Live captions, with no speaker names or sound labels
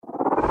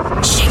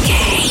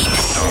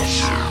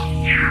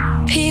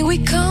We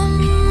come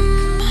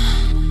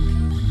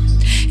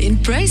in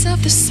praise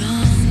of the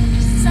sun.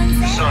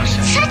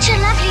 Such a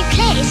lovely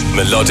place.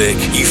 Melodic,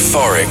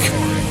 euphoric,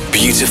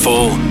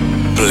 beautiful,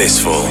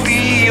 blissful.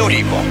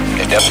 Beautiful.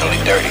 It's definitely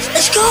dirty.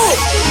 Let's go.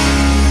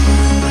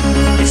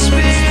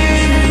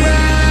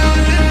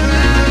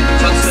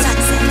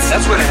 Sunsets.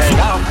 That's where to hang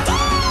out.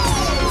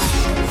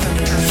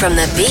 From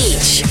the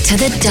beach to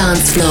the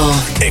dance floor.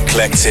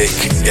 Eclectic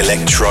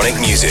electronic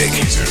music.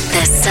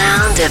 The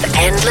sound of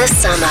endless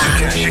summer.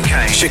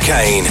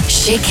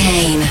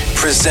 Chicane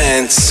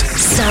presents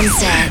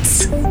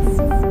Sunsets.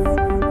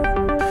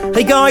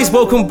 Hey guys,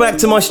 welcome back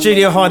to my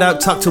studio hideout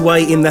tucked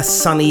away in the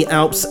sunny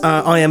Alps.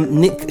 I am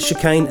Nick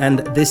Chicane and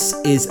this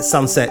is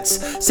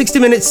Sunsets. 60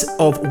 minutes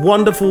of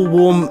wonderful,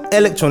 warm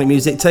electronic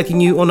music taking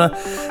you on a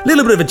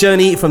little bit of a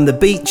journey from the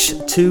beach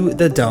to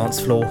the dance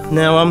floor.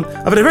 Now, I've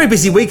had a very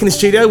busy week in the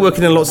studio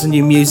working on lots of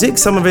new music.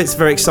 Some of it's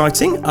very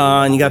exciting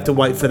and you have to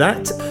wait for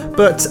that.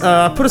 But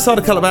I put aside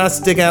a couple of hours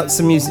to dig out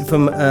some music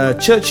from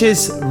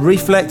Chvrches,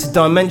 Reflekt,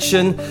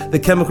 Dimension, The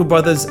Chemical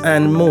Brothers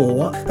and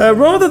more.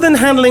 Rather than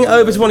handling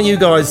over to one of you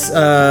guys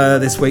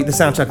this week, the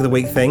soundtrack of the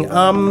week thing,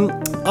 I'm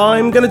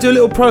going to do a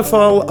little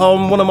profile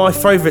on one of my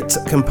favourite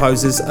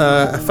composers,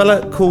 a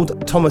fella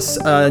called Thomas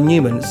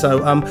Newman.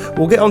 So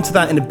we'll get onto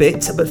that in a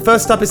bit. But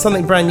first up is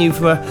something brand new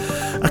from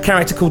a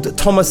character called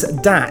Thomas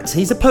Datt.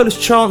 He's a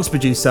Polish trance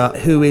producer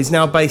who is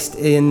now based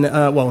in,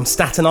 on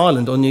Staten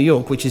Island or New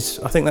York, which is,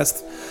 I think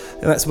that's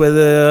where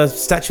the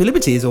Statue of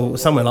Liberty is, or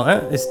somewhere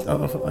like that,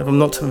 if I'm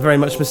not very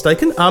much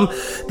mistaken.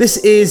 This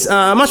is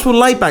a much more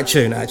laid-back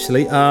tune,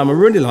 actually. I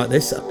really like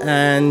this,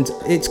 and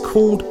it's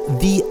called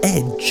The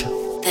Edge.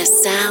 The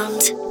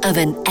sound of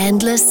an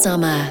endless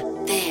summer.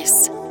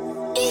 This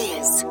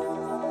is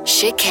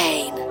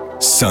Chicane.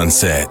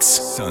 Sunsets.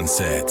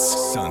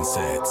 Sunsets.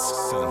 Sunsets.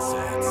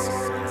 Sunsets.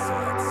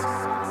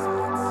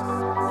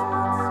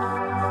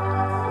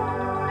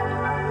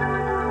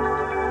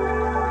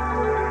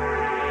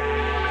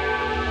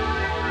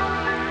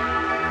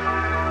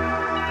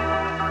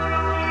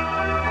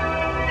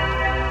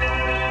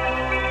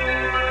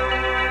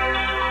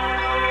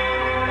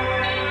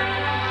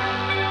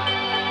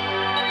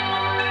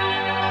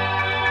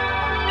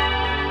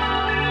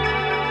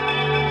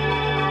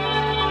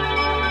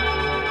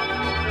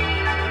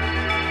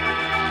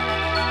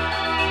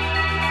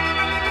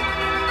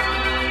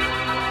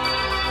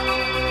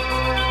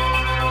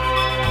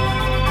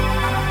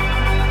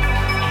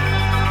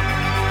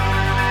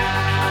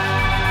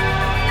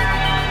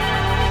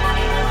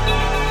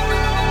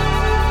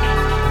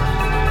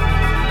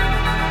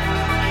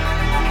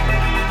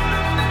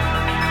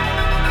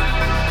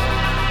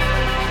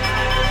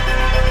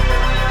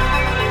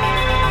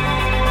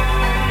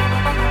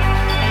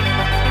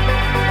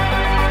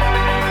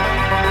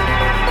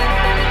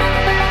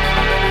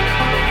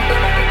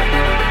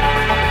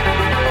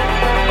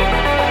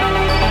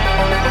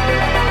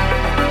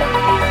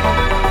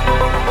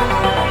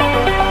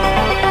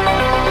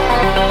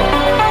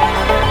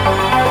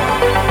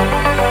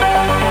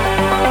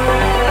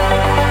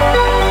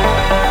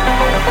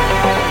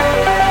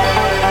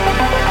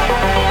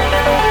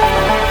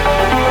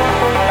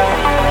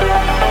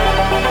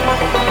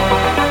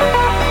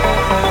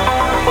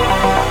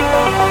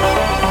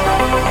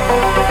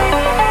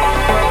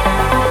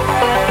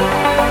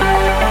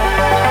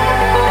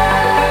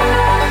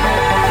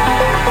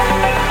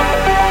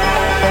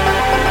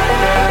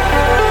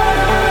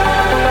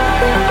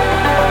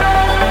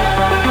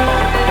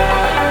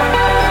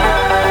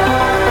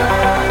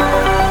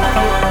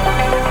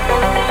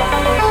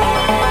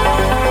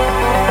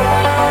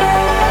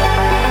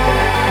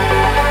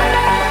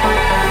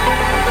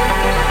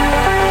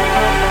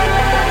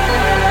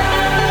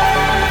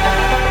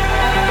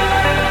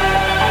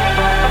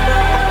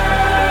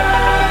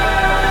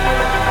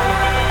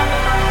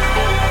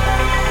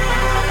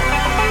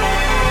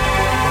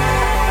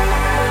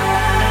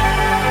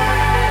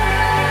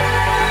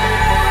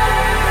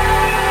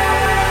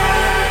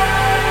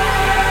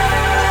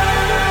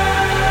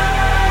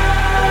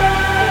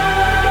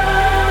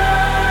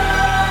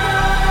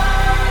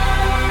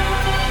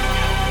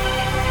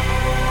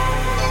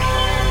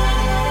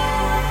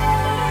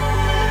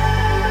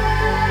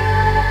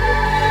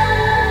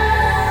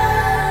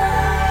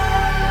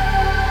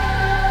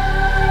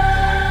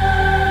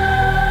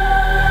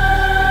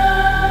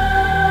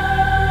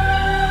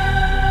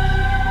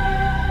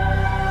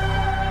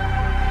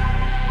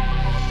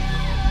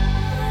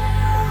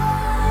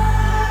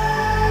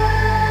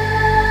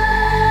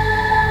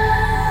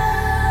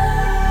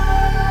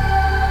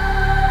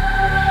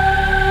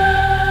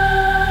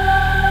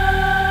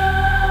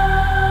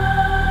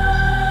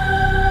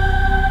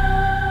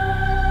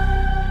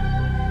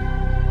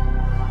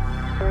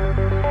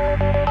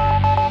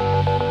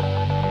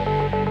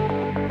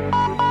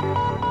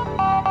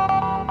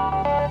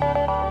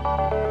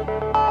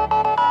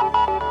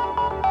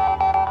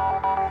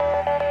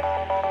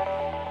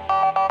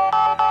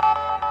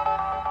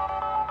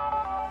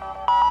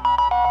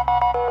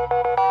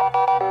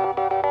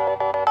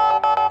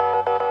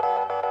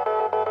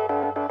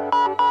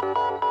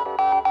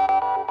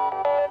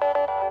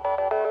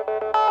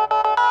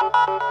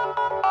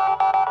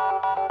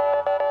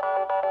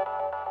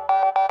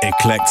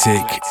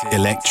 Eclectic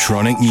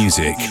electronic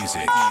music.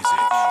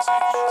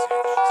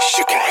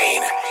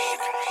 Chicane.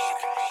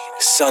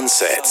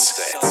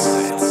 Sunsets.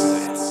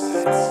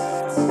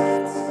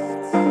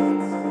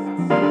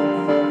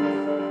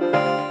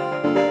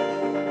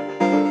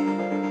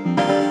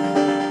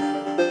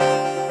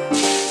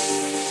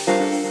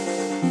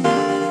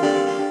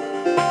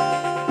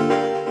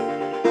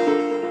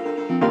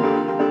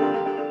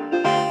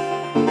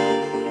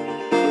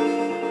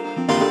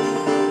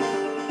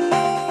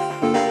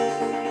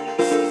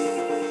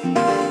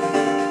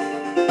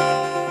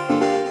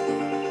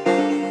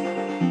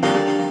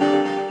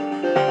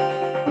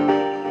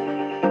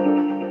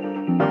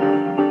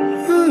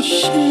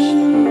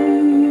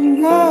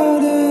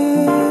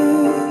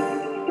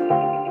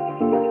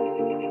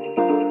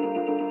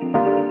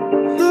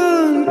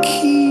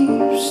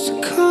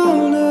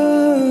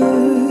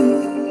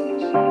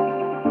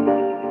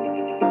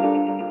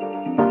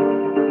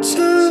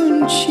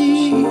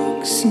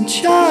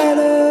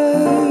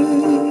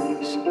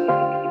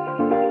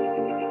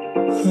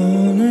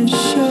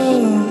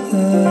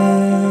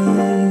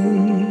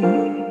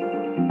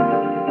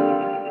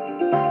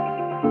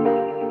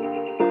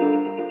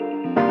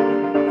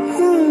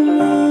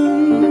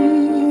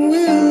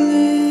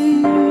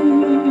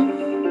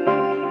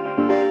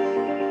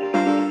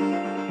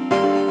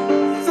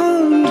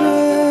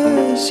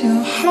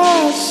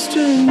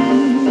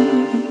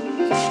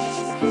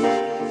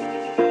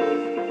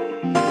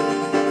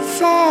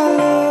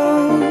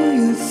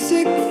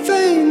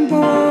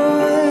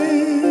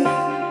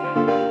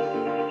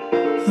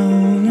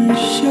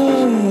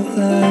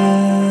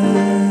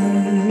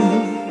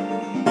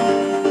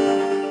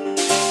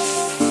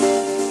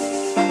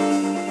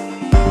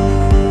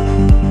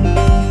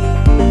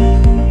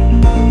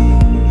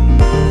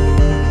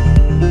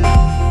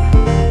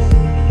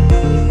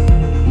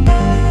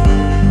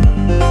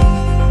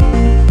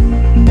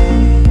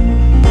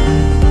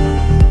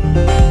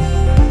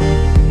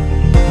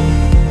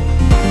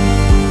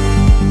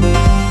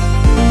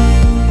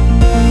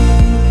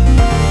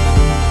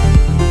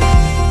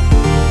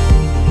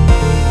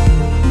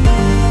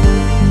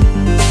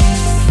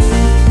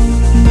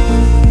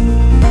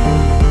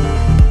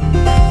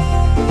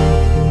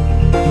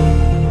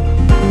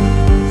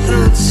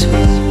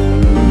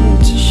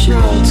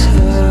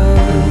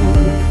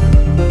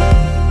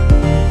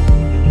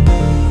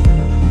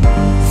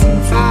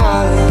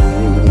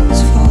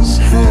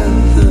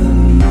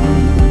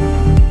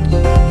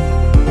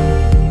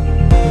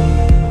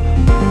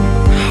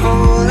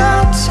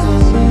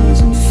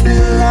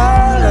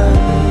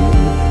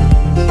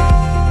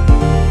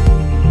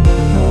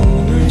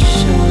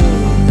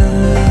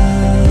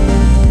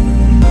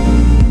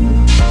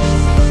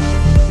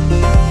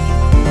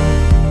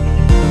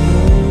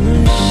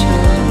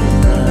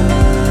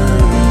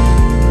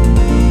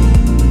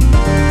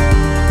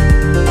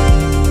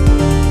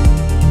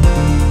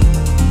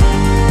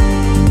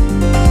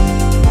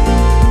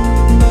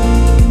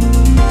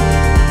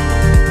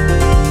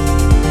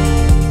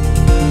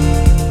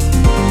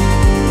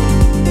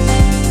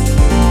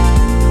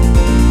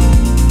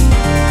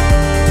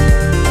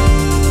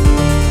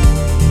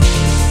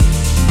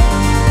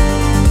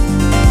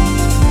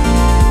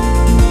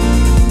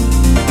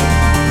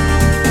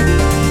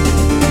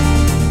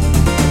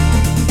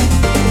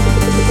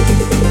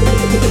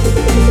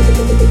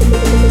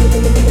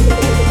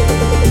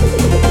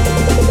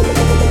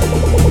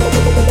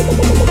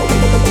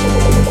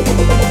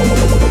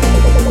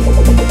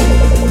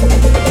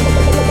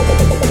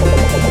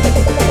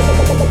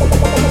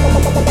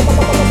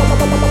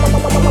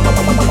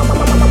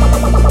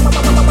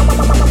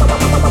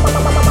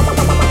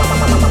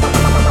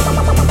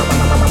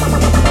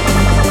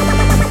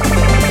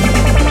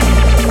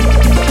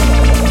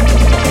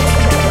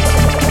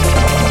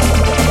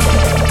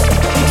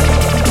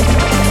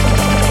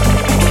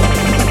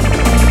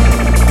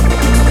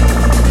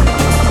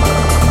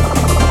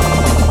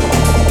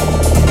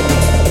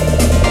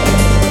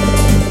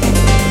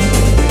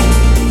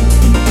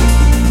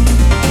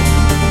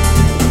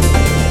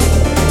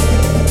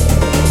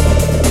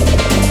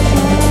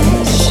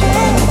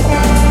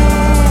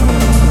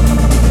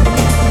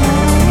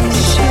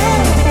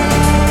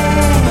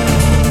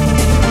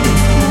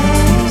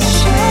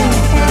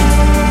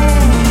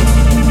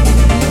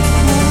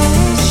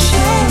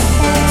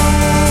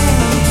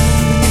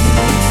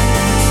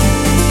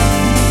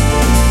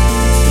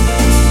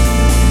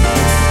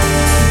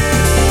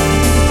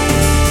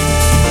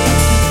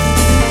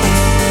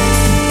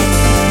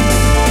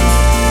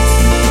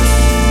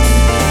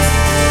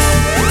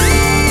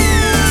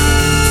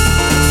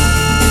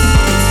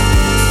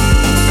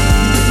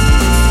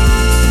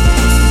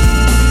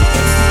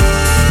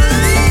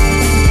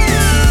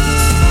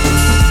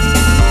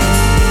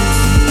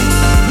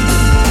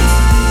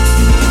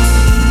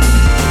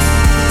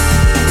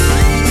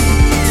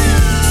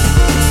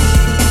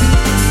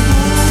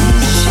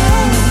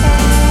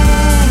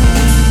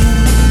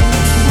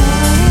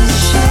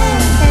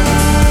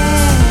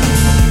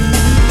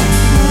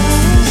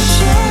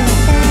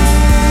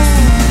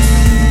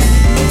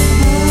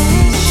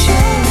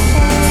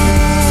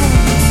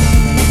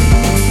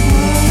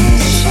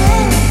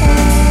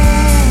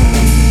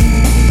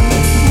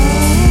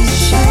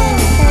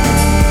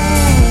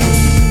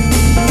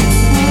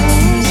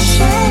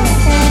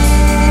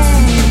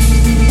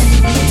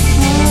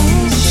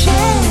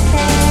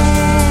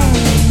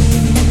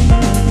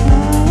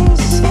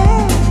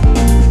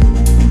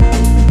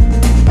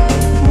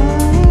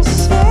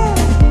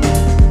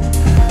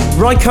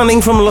 Ry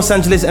Cunning from Los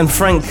Angeles and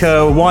Frank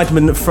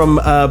Weidman from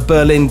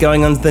Berlin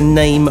going under the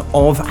name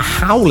of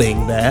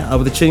Howling there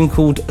with a tune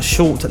called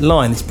Short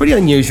Line. It's pretty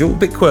unusual, a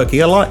bit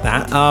quirky, I like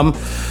that.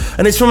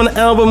 And it's from an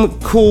album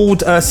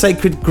called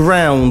Sacred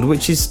Ground,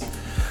 which is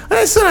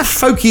it's a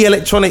folky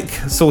electronic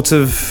sort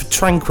of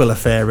tranquil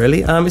affair,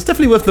 really. It's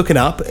definitely worth looking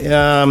up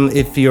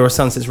if you're a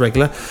Sunsets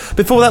regular.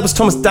 Before that was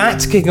Thomas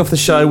Datt kicking off the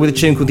show with a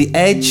tune called The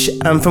Edge,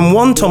 and from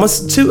one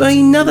Thomas to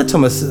another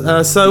Thomas.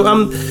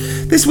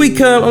 This week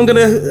I'm going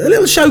to a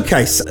little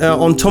showcase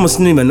on Thomas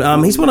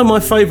Newman. He's one of my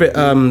favourite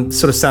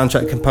sort of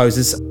soundtrack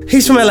composers.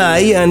 He's from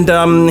LA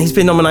and he's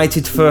been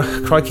nominated for,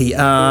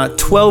 12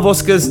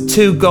 Oscars,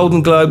 2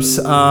 Golden Globes.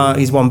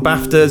 He's won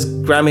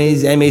BAFTAs, Grammys,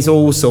 Emmys,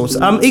 all sorts.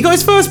 He got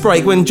his first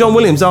break when John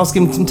Williams asked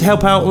him to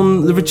help out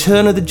on The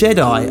Return of the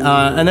Jedi.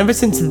 And ever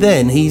since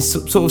then, he's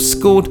sort of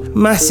scored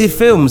massive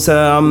films.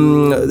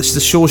 The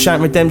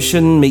Shawshank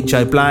Redemption, Meet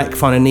Joe Black,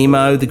 Finding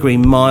Nemo, The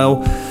Green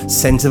Mile,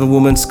 Scent of a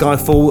Woman,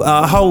 Skyfall,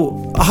 a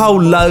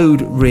whole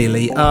load,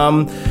 really.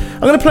 I'm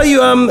going to play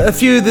you a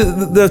few of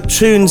the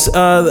tunes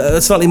that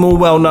are slightly more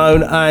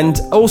well-known, and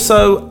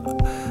also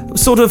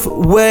sort of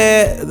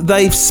where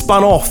they've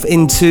spun off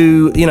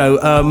into,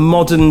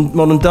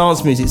 modern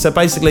dance music. So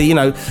basically,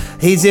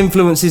 his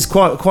influence is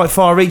quite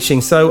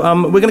far-reaching. So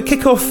we're going to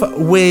kick off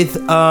with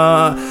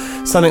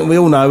something we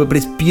all know, but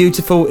it's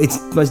beautiful. It's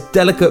the most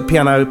delicate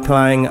piano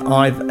playing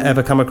I've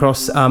ever come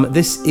across.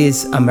 This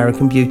is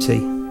American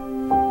Beauty.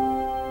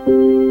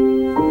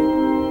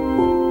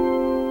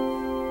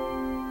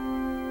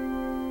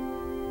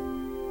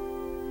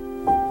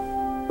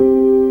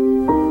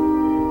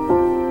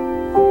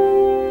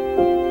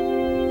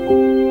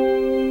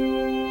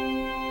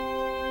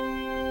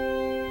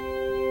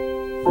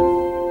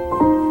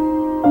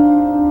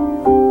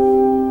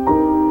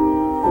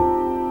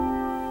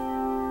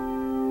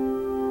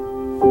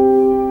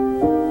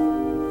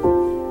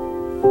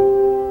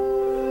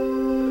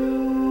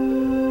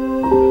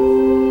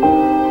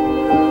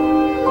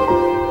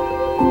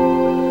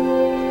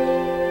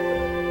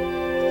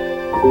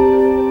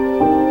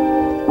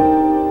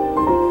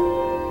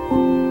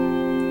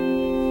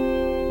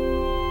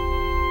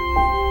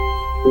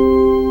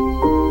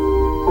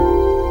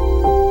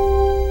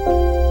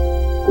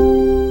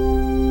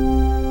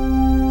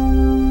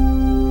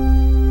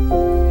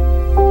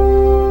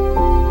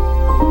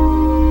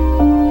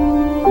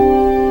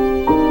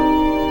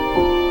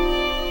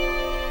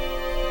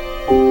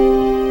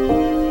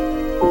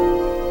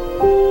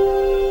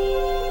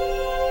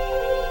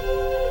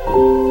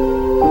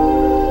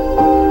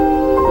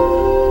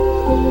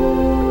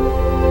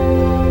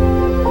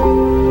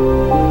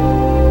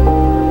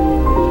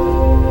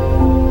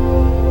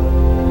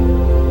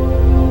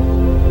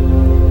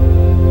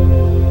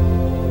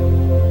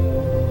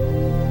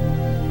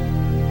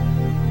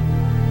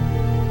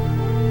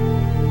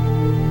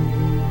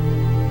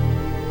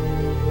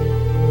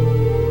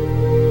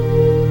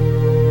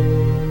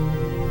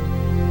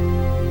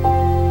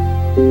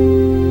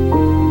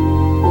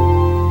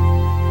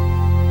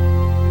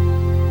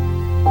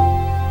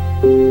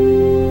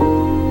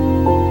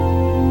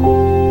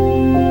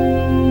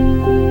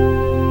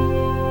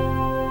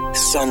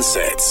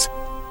 Sunsets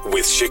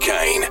with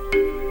Chicane.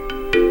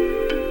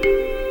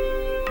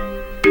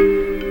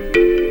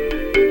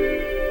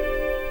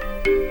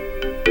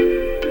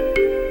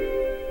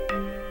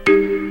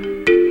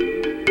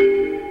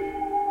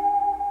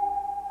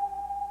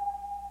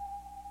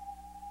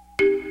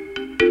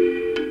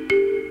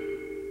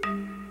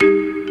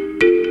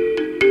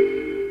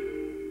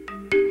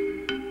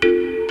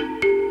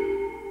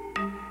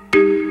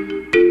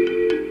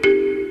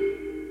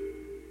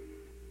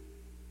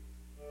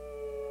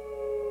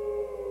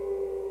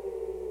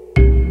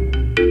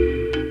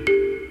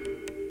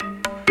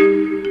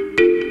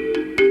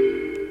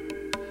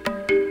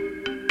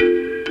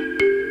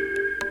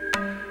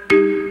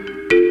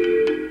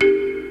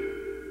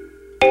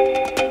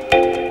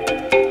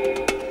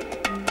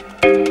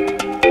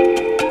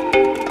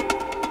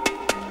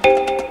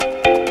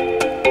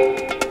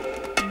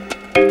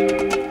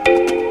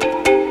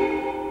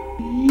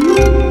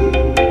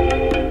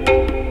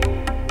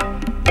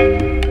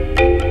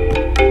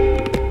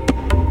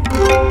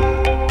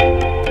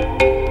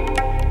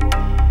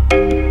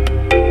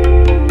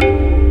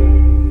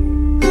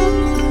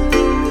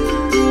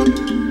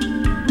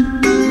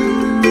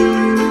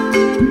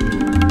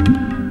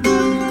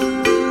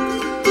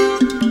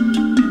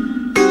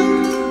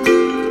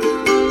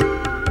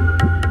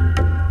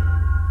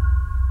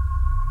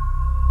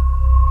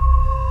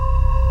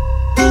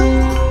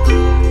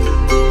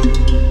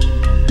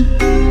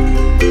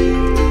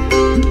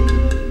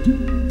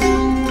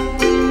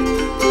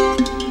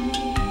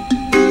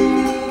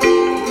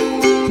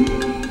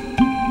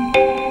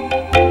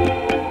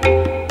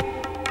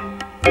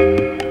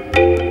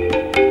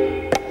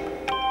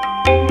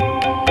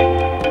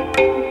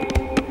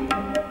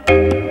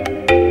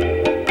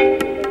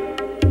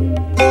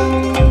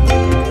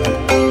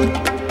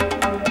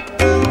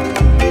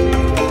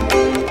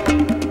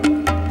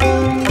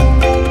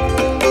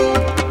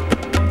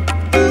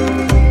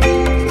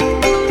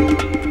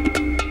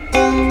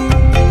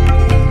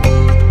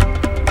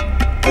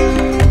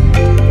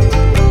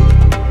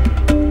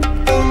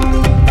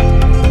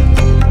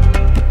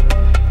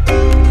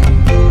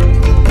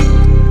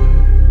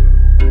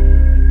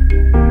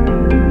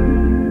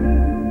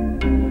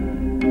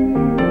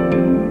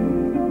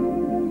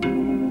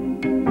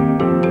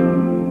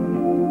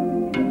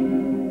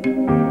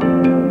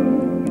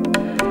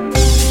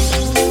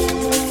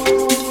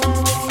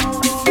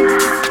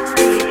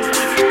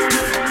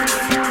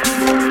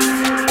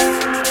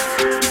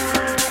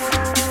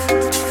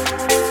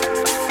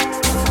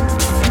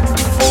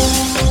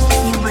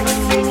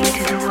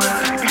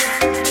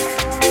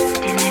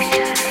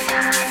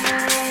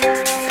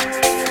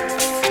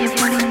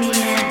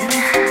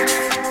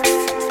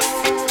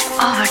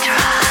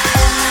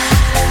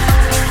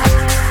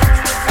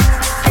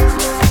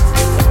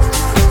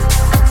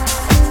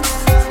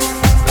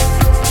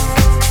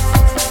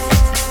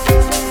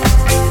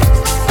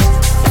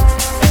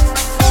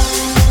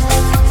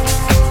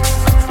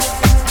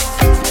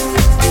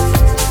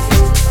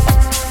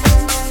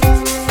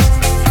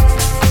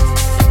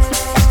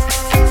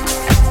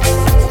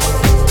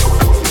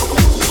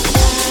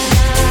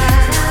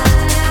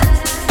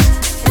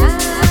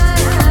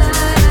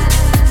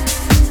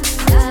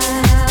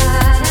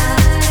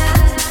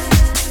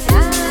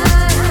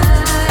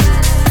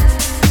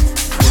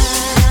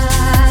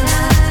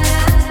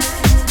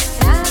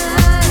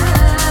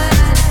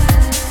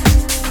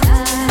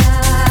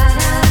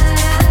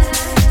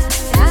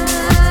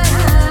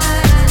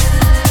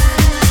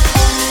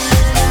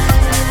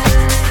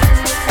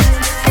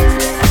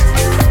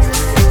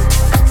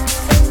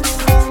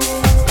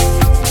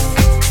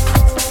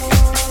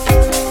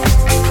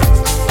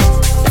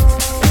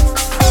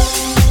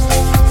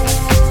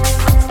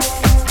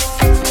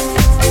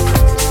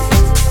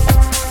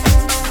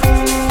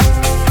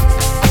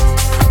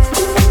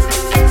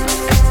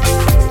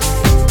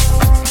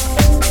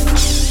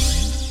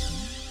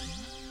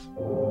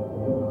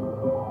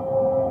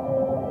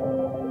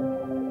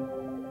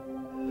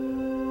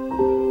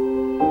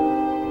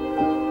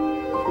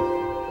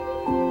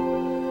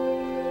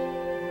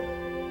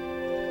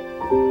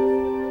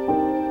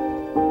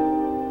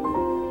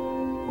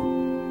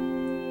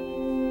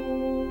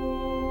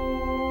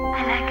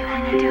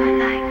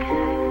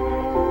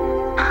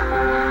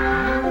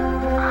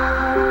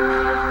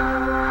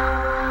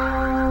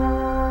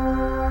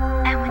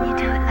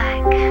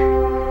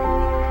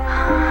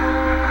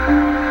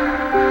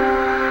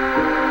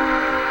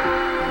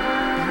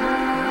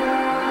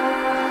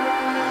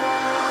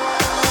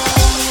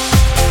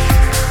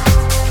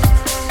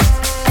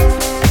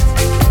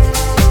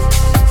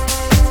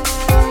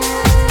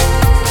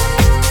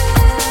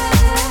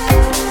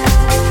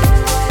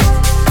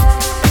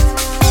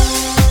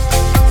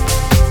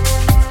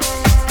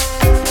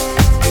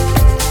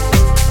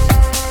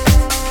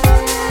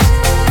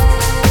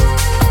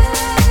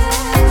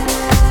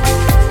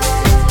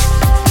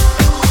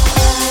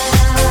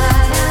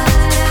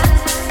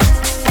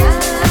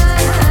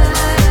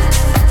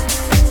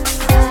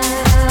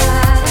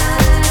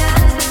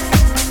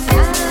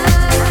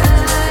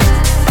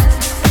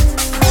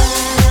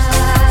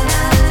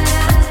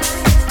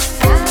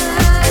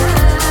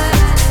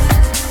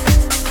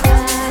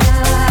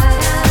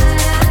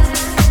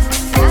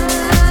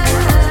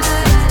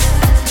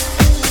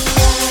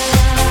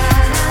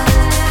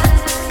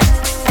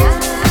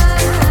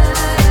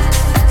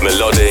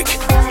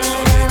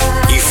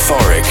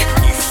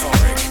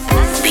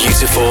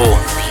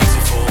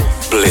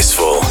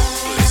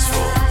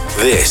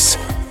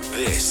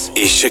 This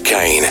is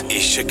Chicane.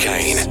 Is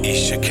Chicane.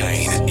 Is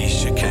Chicane.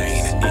 Is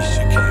Chicane. Is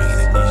Chicane.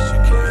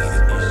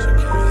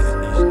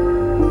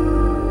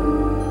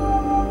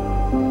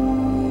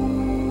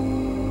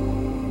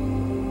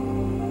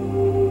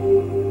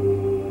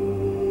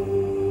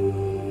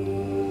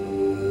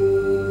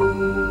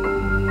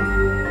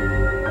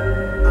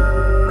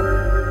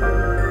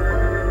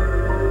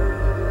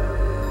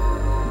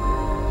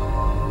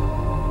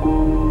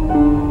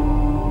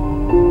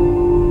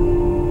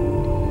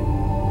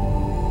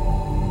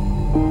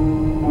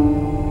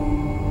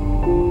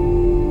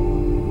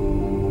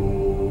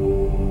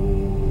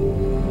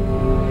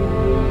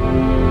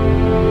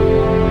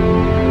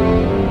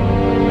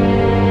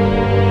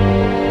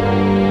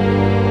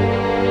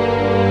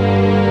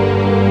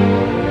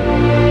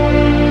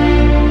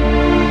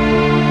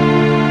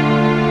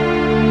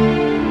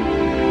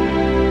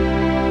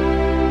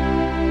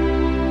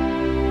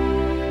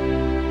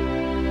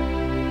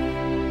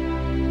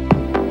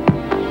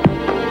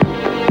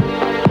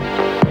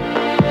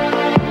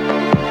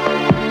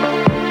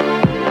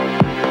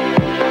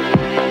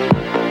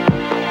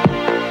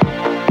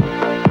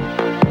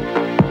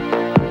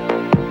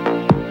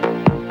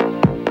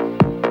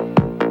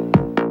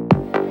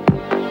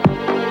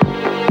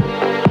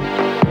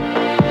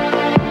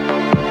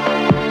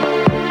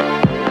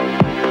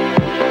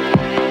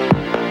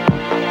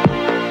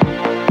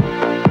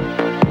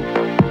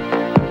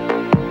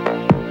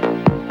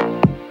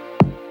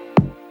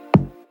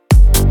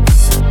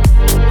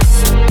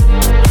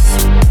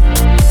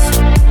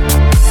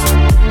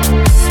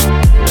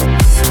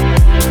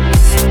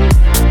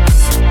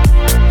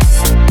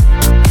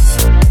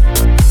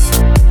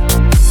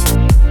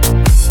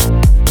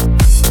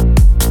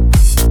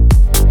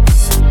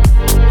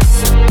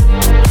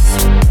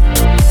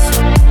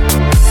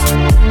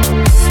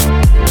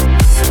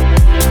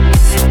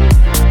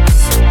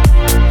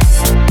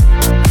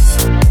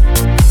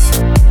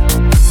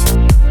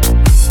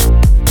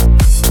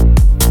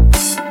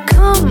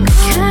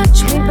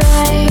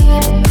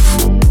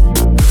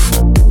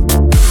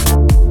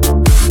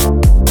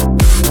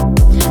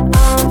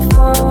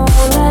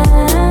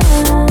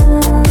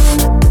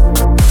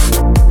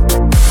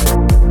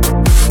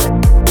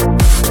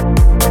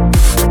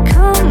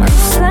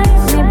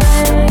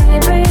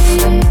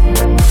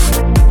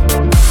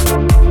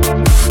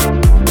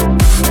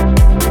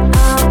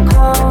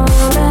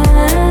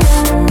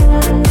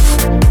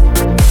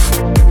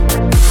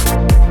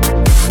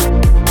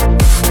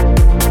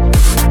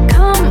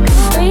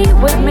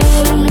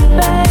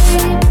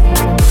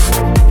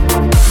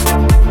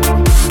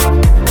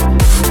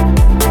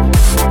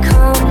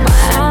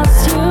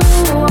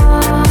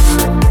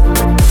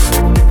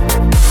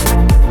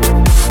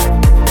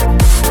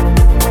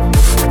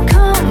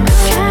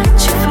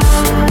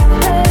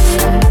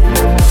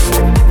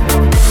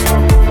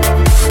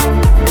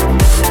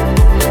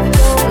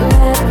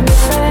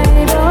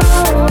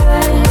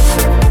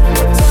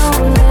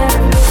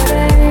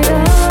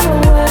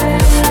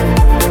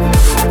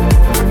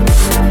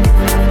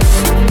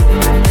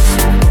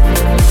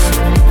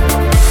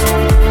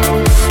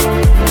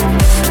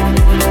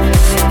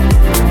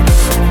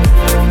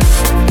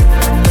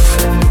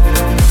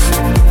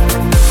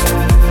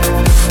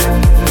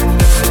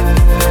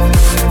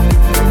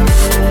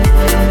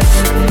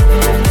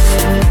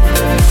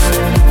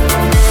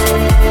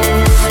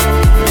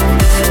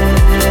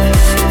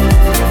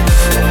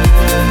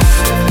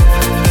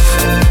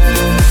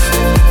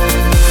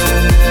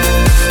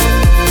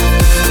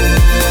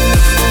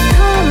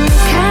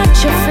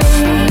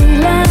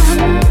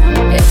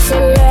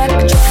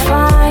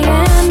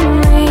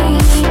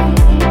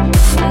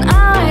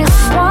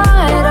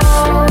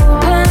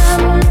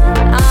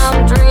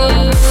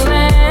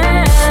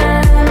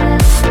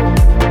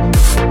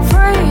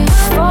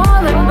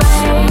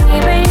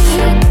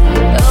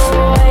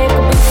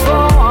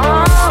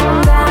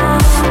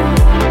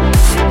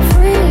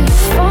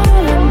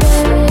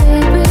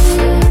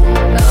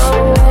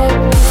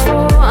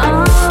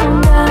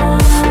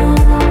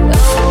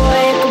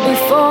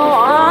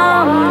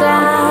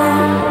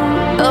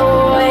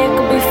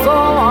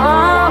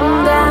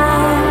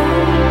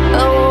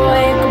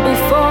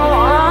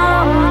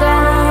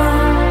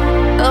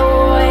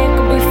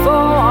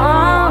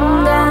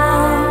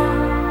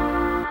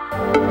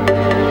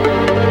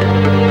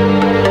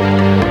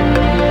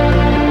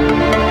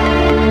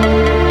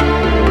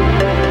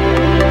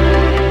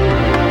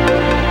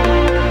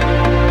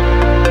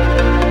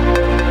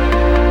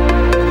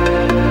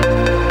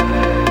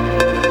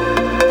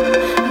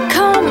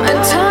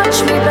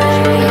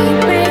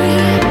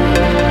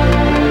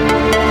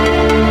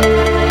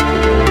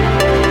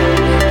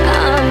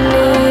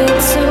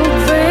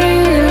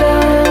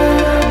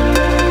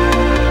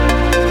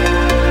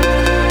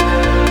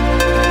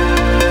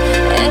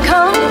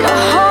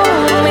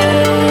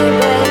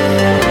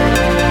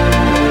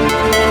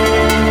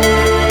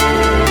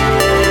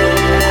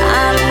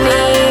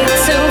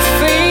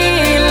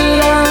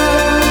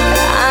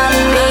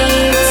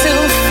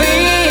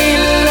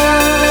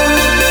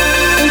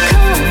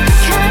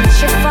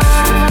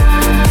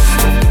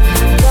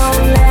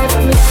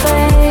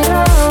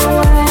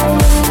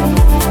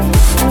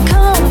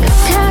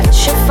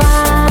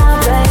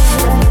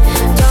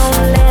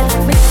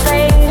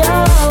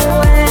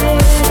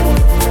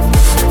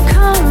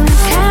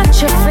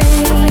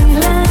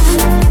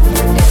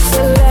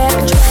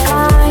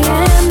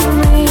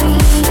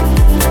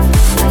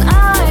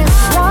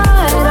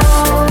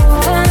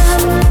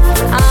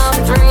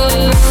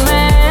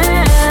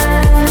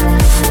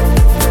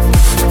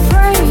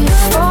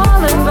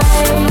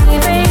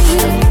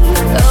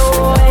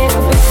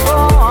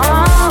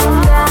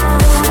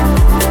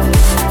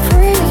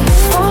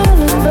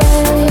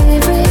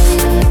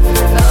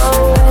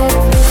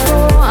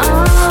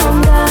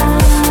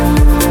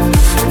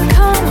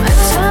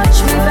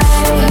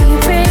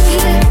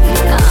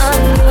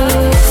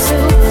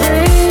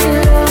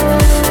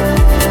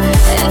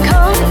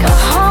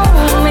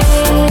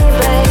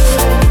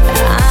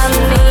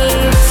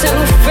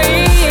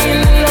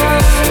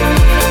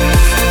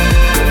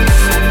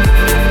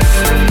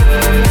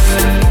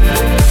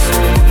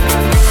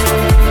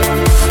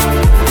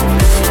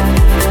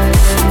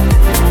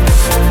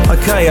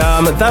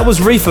 that was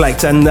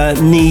Reflekt and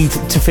Need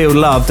to Feel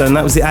Loved, and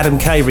that was the Adam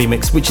K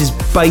remix, which is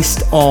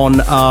based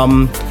on,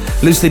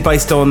 loosely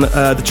based on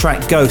the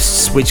track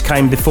Ghosts, which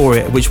came before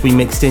it, which we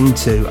mixed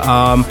into.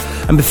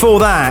 And before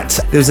that,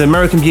 there was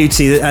American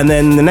Beauty, and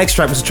then the next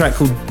track was a track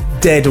called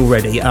Dead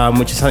Already,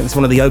 which is, I think, it's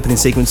one of the opening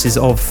sequences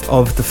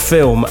of the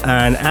film,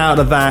 and out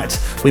of that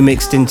we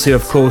mixed into,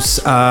 of course,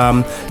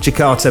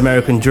 Jakkatta,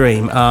 American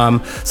Dream.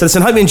 So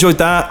listen, hope you enjoyed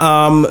that.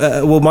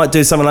 We might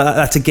do something like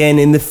that again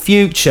in the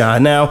future.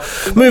 Now,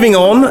 moving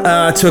on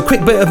to a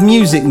quick bit of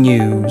music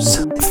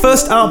news.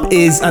 First up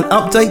is an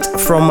update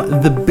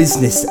from the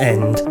business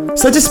end.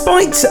 So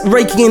despite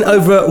raking in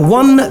over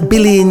 1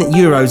 billion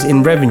euros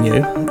in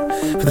revenue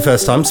for the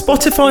first time,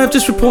 Spotify have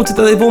just reported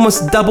that they've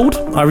almost doubled,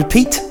 I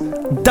repeat,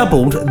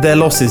 doubled their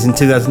losses in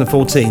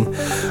 2014.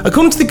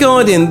 According to The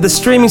Guardian, the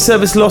streaming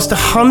service lost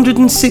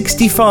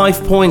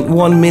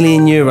 165.1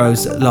 million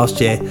euros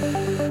last year,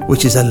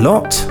 which is a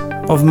lot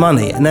of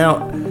money.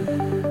 Now,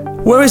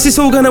 where is this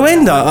all going to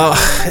end?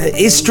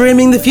 Is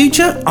streaming the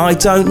future? I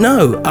don't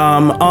know.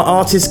 Are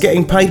artists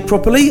getting paid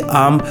properly?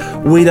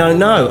 We don't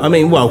know. I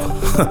mean, well,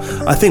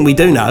 I think we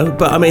do know,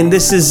 but I mean,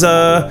 this is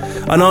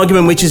an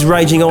argument which is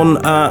raging on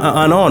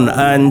and on,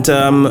 and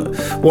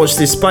watch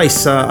this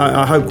space.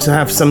 I hope to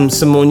have some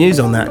more news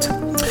on that.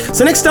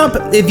 So next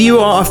up, if you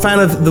are a fan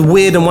of the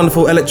weird and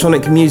wonderful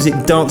electronic music,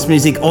 dance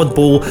music,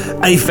 oddball,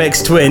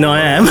 Aphex Twin, I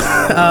am,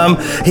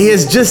 he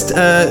has just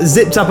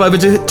zipped up over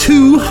to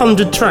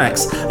 200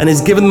 tracks and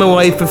has given them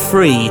away for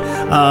free.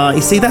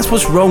 You see, that's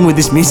what's wrong with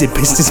this music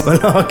business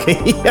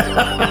malarkey.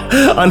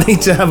 I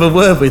need to have a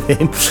word with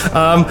him.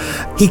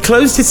 He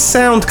closed his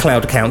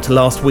SoundCloud account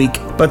last week,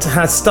 but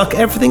has stuck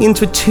everything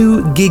into a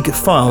 2 gig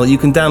file that you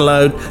can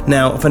download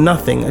now for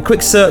nothing. A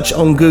quick search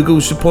on Google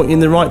should point you in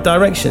the right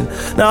direction.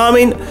 Now, I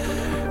mean,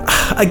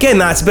 again,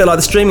 that's a bit like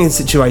the streaming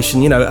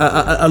situation. You know,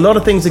 a lot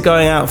of things are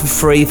going out for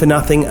free for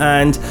nothing,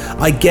 and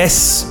I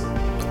guess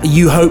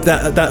you hope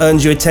that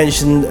earns you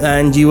attention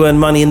and you earn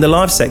money in the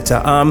live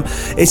sector.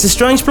 It's a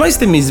strange place,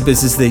 the music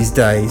business these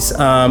days.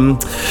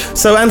 And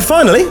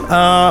finally,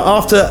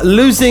 after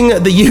losing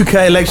the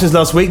UK elections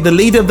last week, the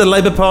leader of the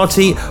Labour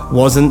Party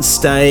wasn't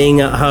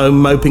staying at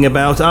home moping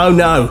about. Oh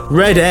no,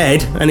 Red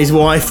Ed and his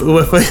wife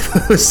were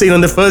seen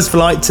on the first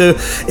flight to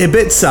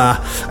Ibiza.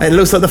 And it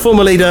looks like the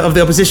former leader of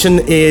the opposition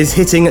is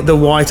hitting the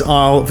White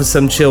Isle for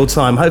some chill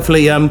time.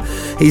 Hopefully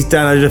he's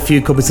downloaded a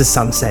few copies of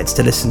Sunsets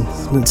to listen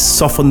and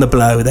soften the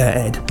blow there,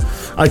 Ed.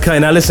 Okay,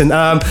 now listen.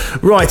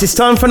 Right, it's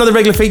time for another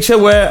regular feature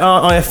where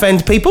I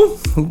offend people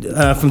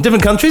from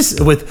different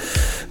countries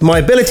with my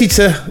ability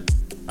to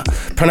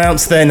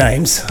pronounce their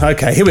names.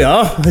 Okay, here we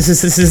are. This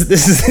is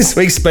this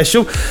week's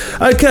special.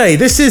 Okay,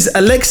 this is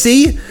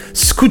Alexei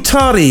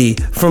Scutari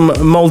from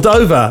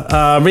Moldova,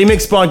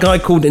 remixed by a guy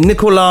called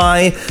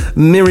Nikolay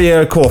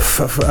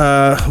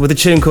Mikryukov with a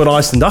tune called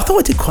Iceland. I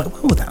thought I did quite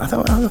well with that. I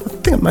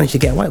think I managed to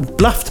get away,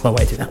 bluffed my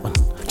way to that one.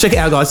 Check it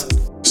out, guys.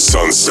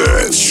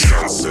 Sunsets.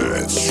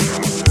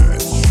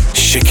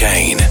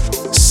 Chicane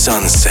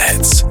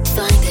Sunsets.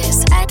 Find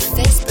us at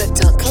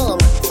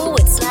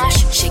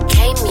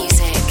facebook.com/Chicane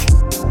Music.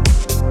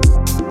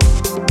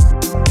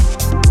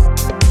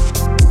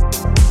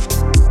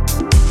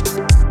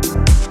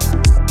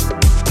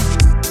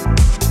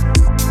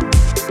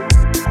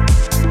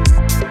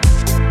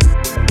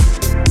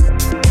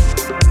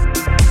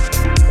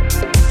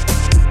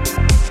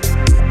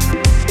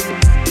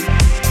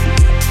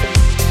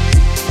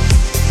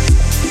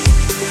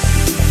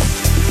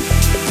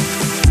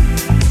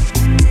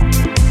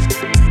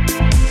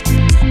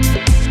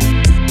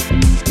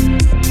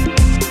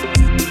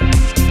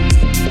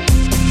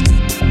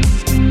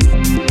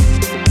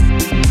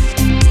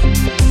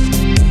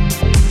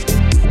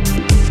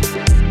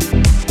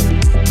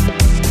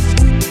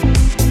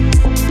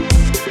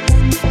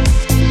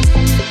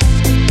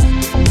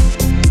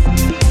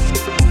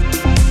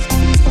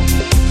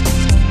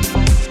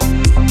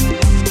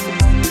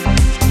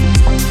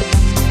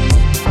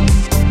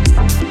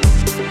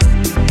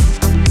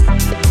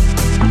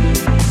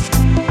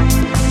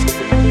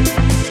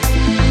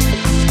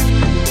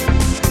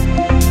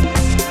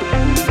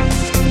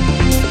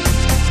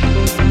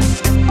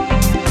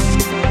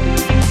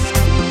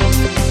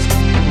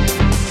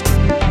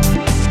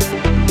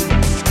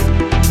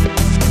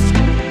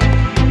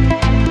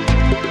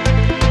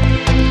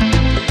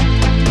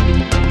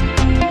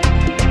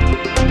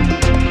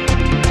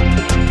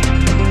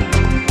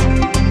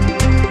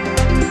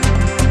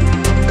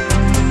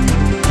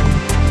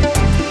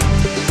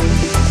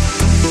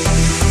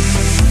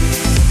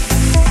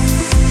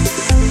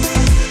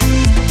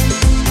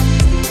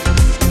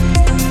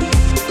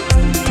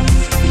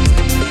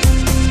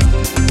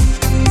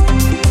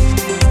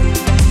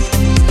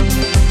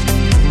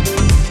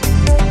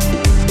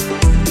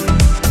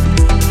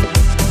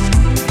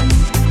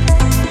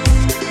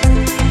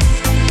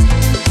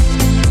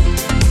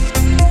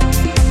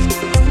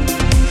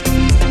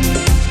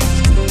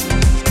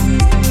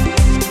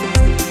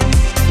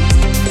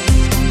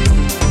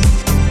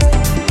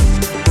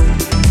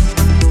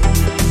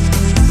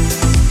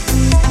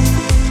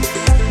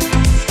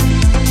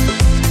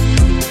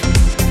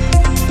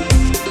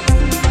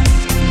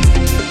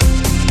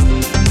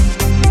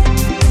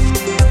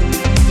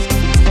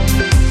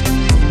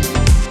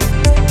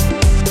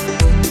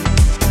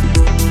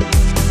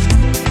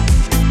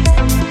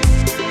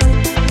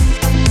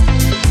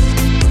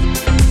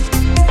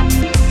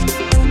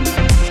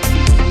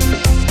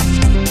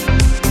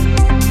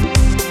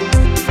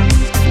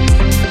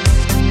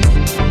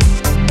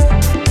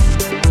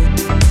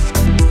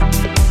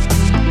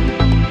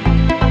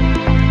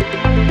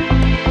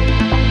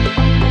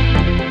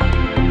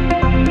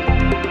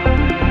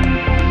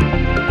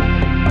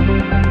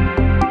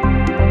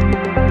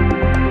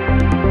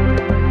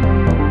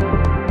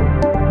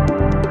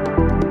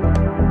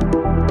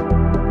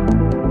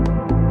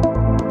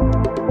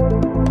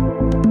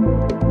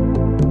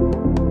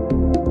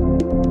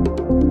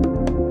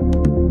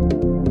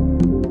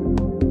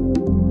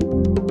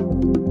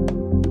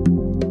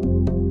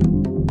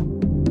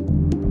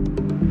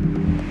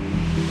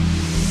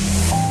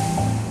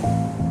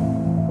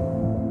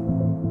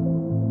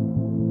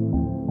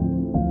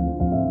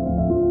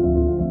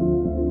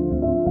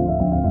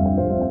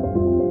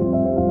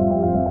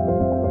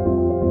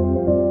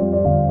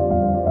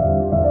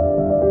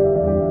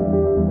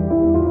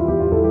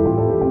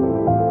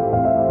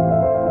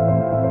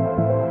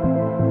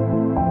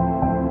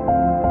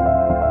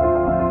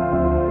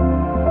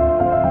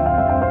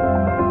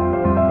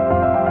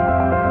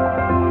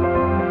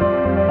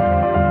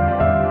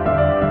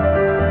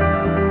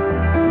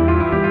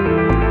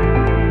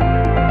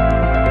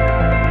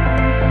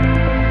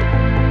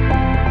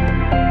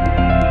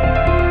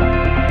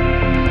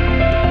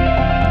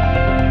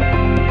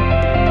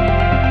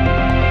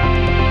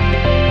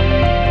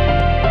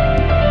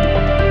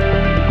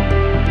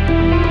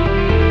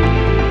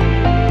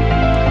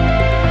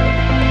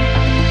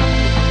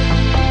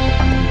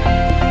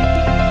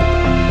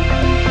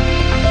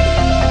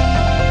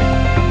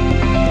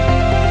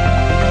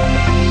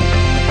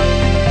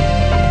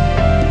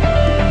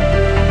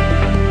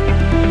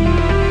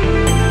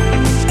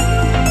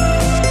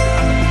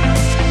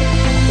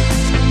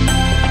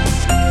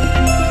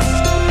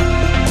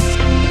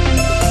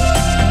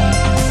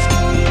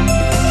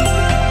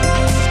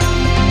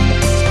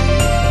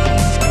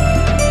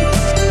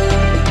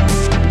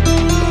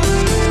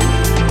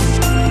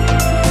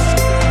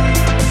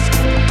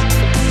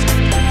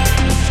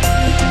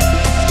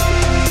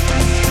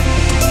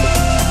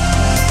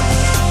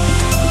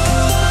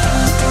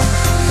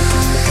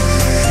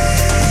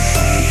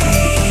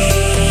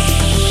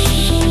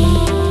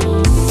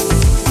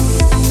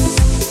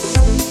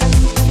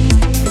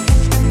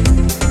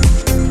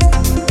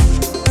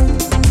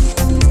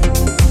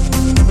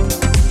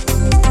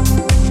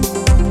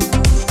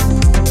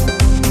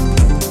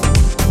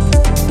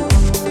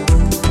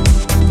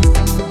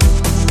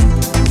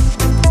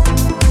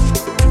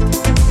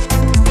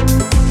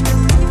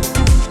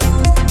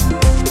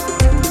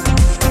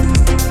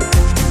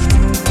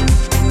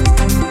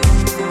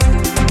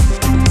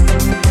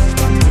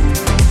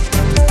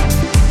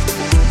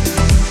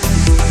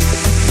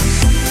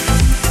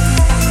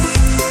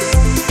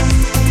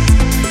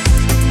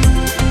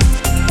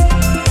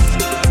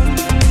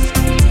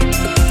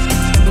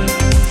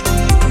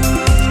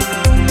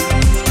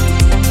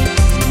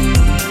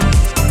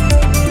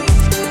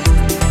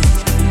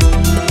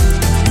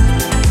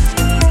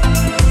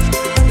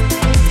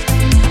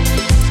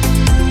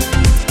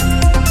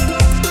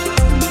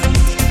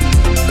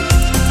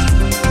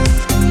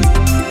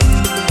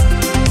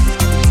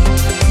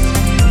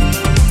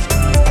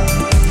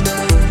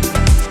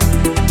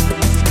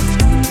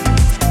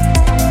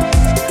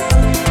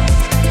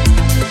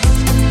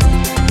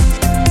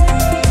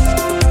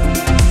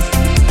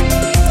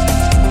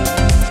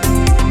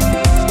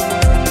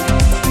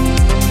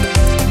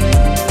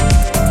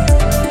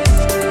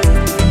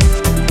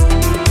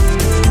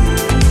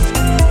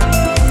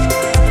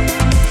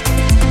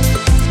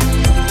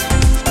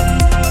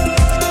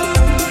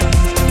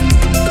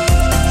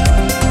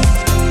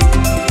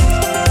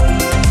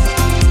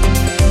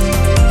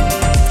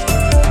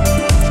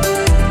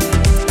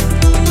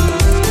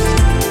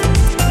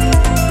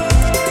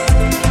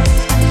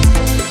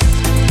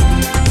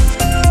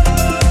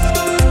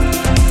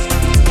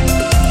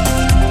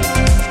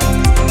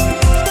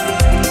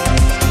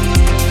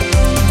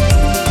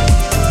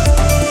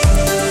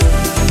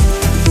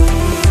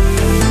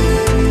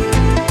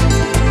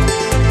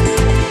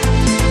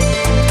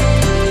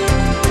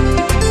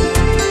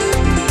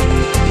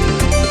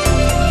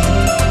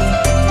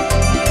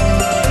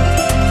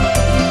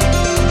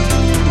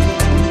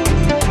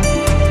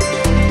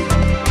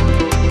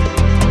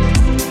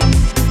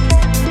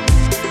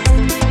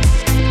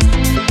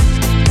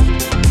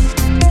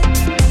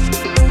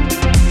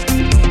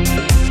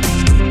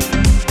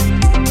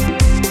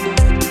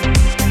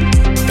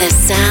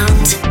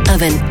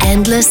 of an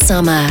endless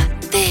summer.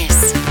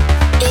 This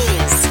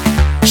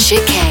is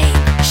Chicane.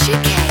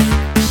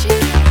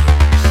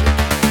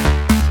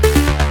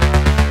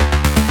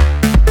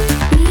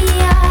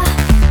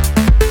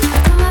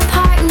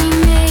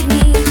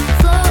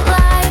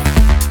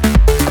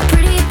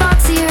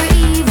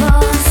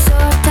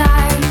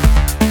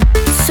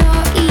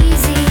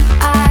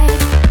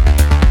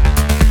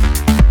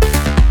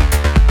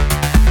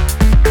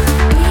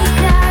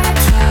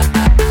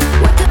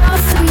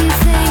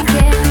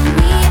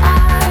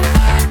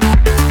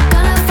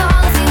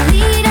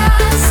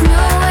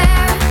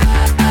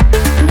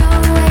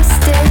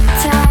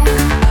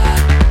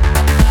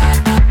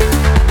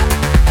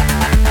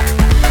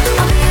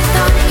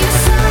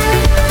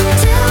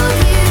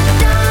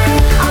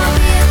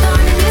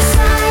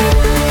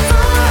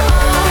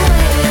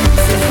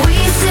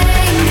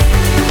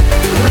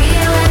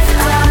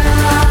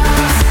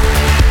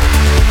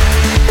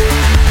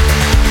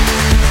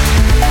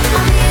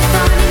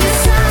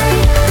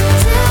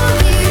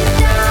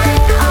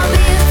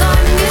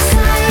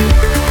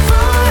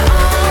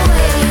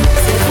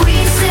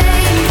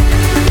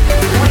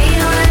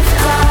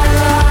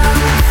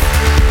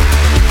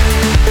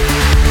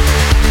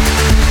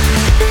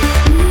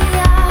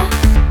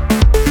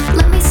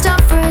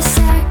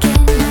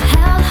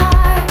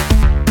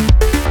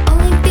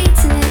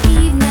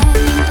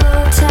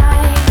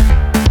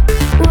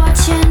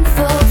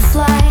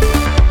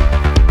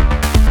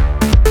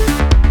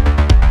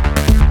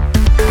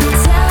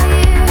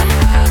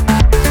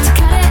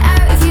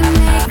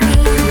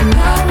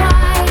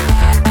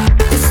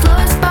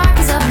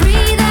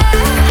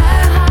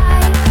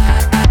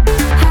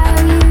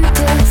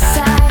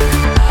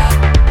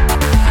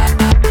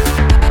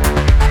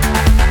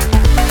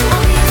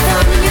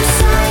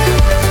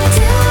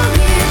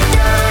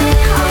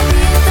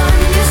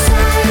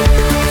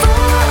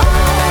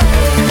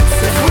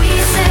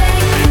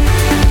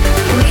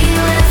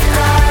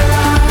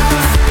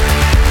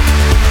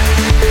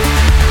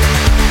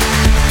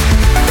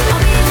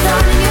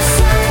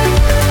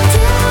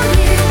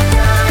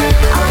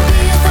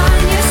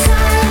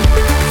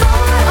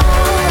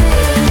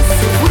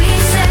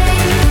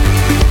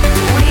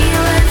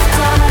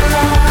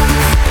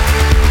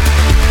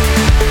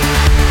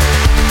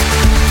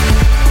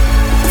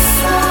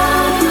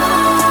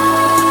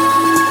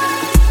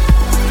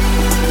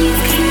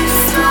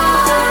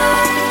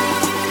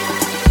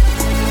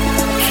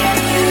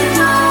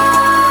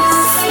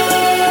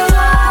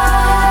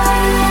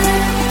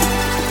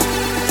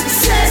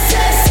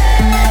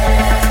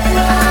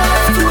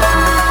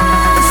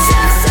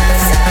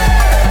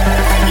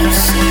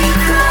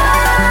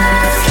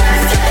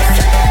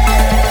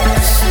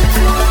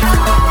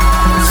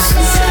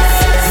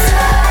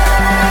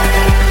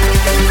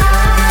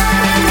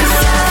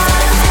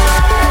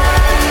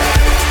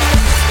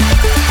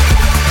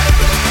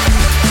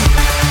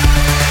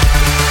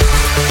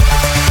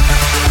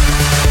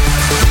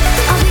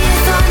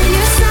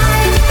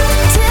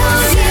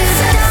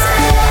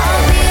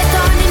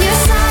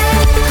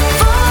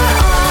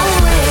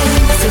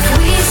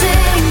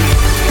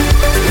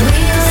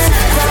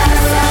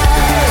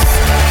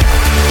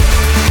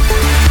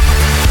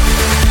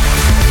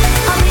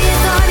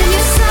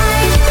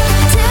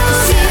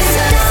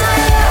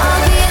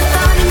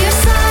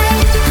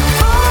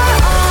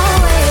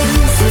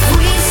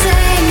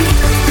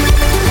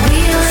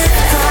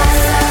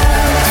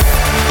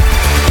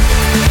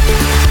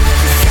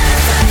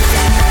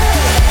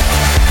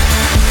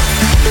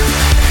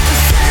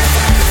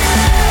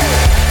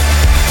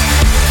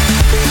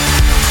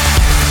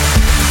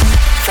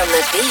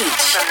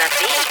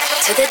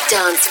 To the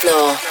dance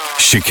floor.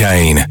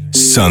 Chicane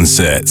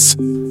Sunsets.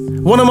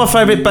 One of my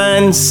favourite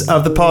bands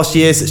of the past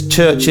years is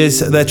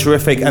Chvrches. They're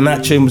terrific, and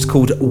that tune was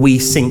called We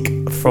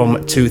Sink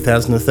from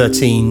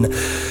 2013.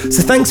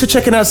 So thanks for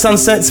checking out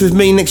Sunsets with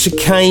me, Nick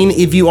Chicane.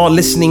 If you are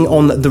listening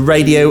on the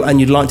radio and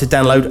you'd like to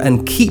download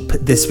and keep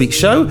this week's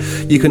show,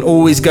 you can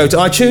always go to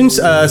iTunes,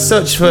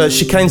 search for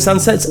Chicane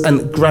Sunsets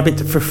and grab it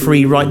for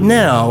free right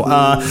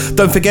now.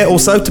 Don't forget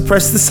also to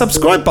press the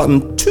subscribe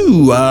button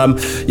too.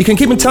 You can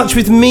keep in touch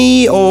with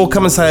me or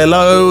come and say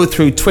hello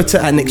through Twitter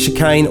at Nick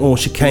Chicane or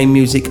Chicane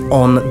Music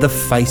on the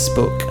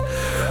Facebook.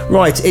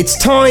 Right, it's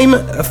time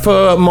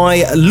for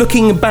my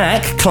Looking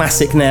Back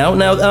classic now.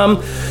 Now,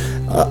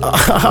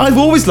 I've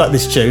always liked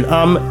this tune.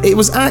 It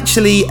was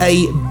actually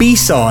a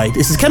B-side.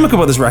 This is Chemical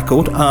Brothers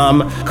record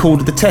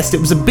called The Test. It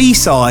was a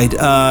B-side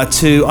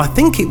to, I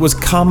think it was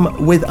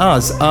Come With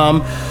Us. I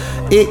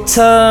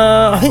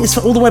think it's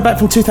all the way back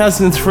from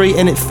 2003,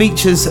 and it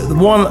features the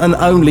one and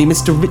only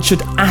Mr.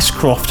 Richard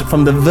Ashcroft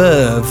from The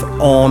Verve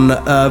on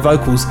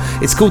vocals.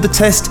 It's called The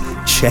Test.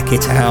 Check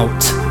it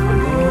out.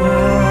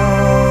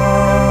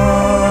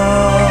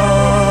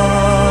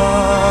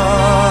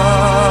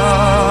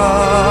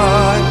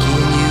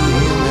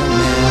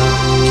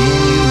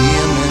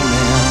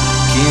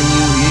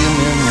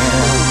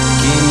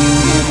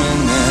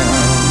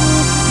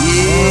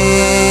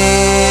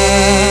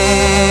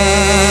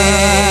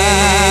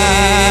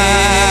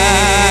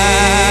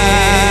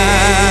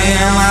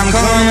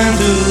 Coming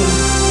through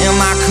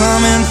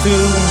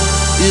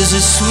is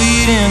as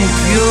sweet and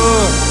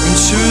pure and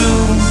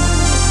true.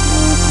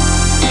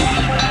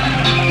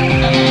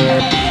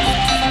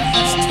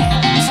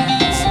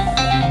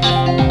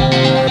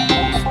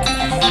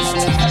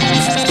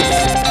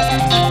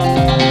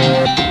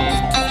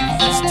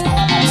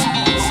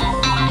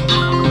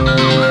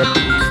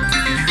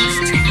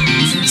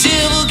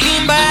 Devil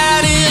came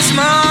by this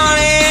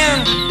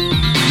morning,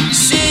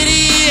 said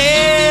he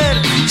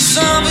had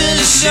something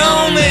to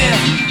show me.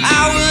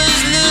 I was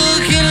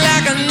looking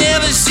like I've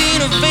never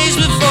seen a face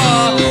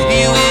before.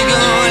 Here we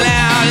go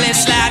now,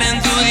 let's slide.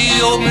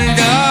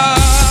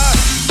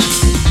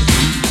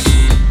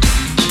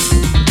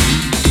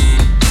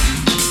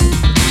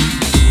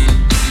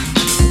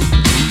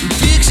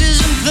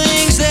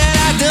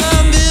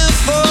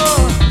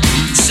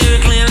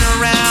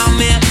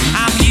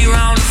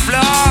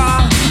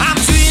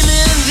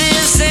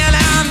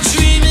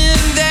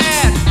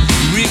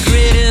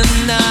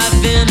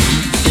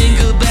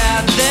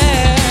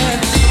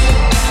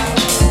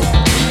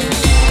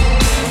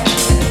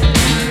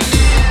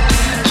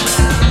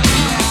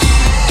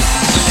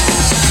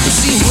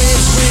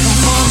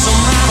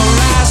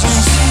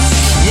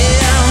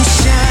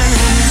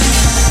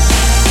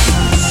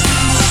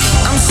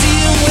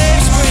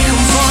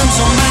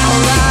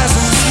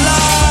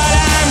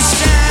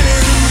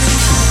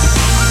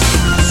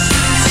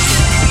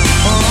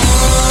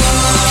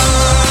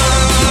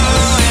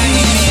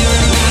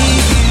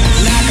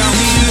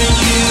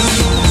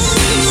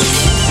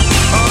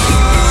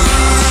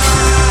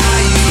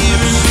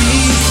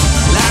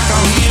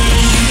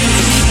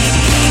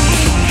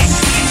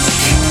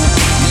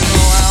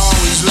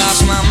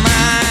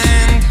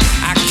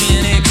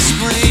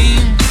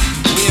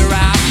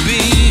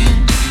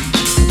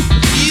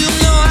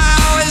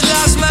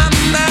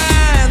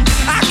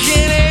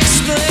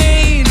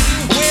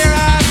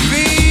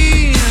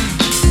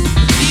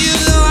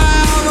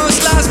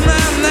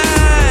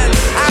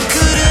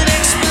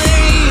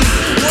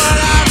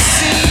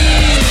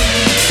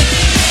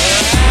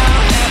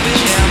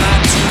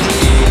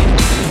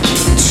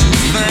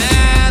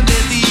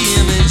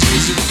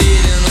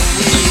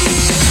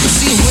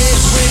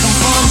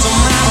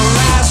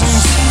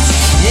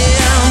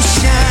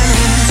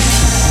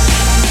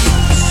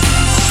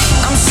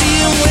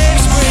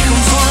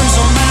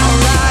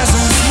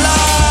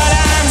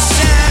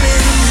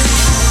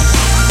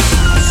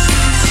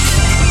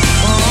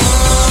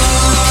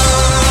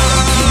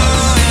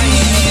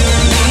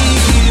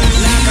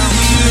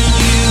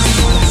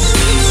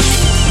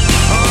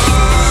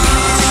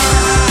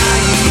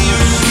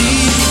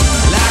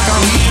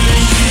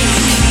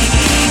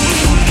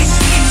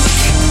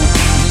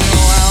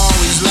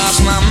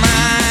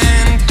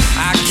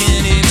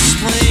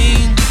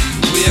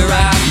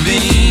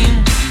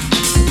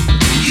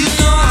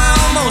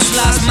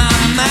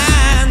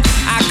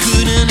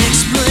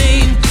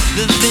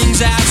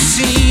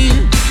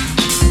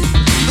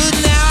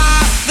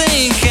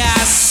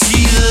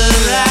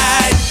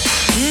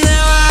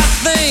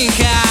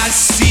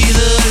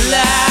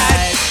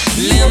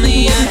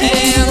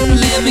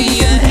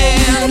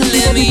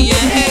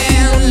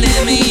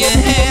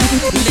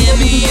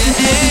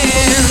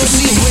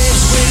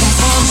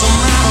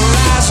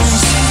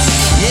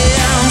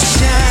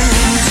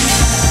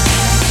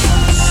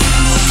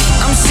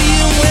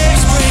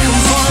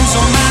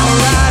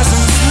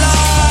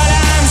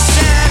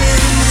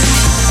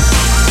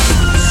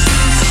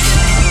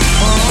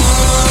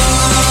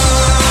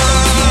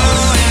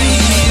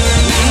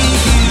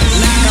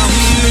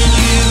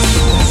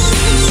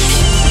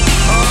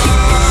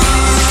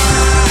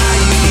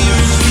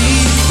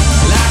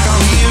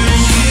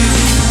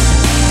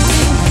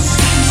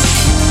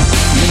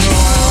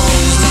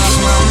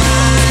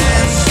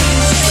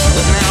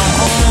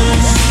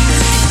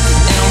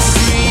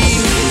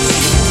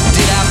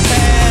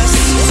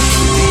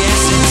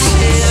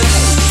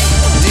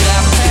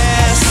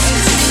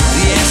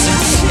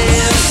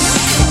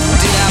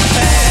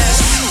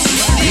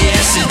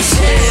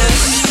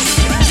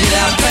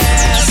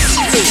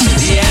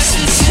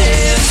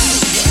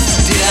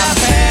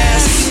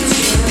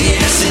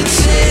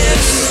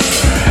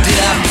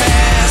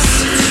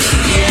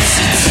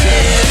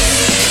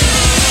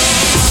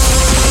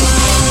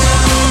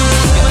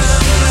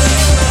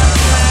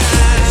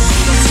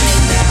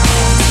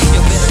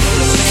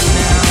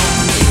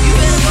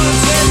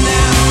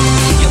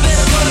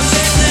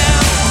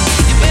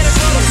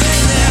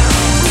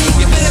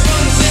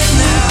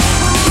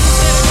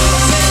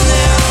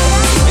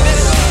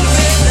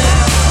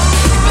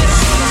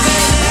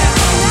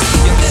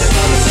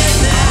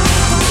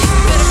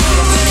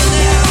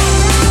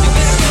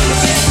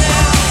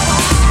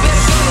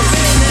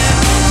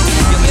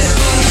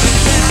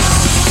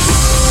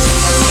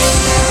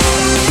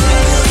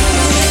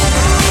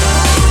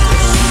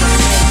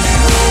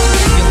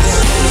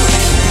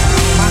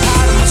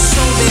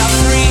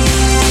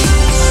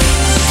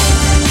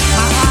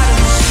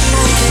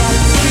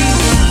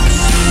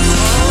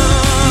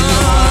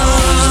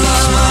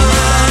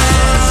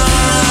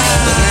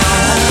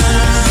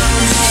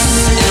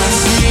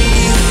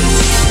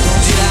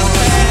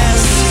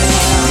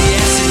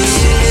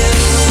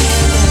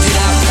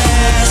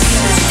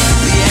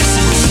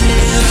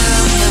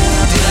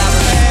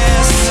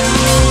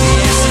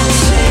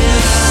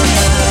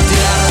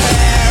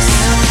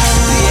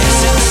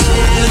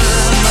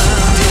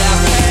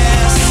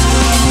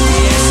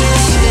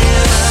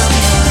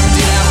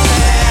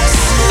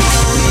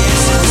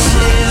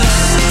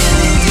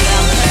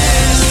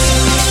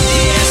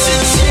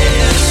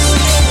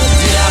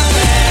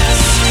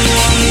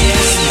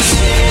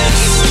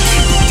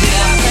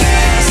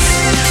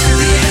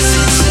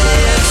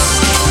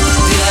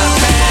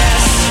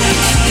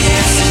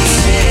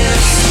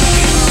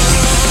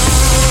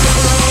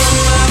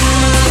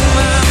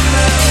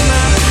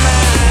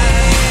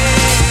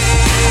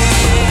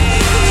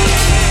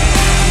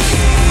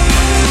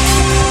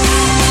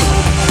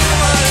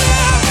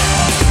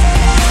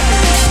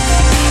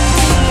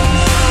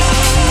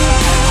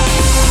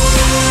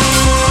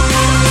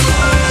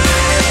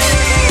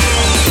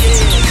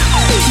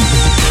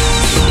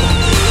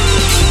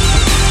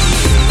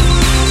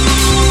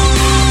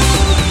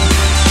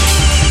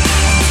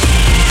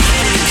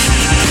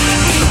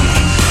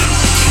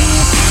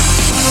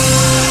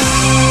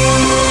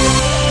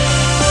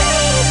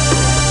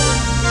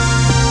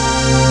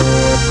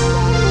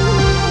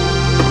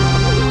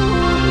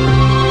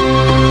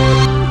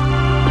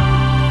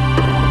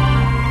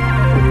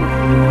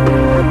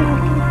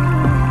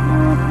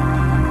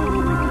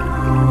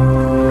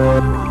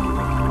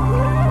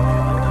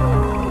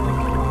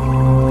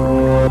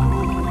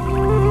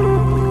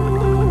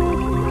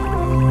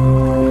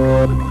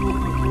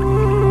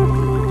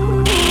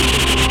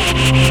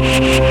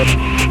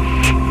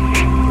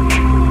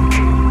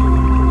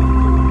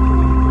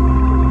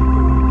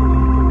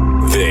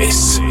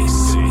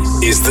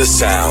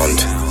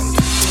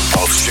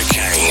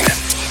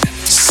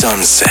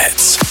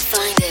 Sunsets.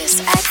 Find us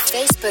at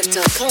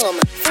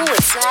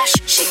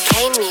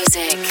facebook.com/Chicane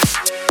Music.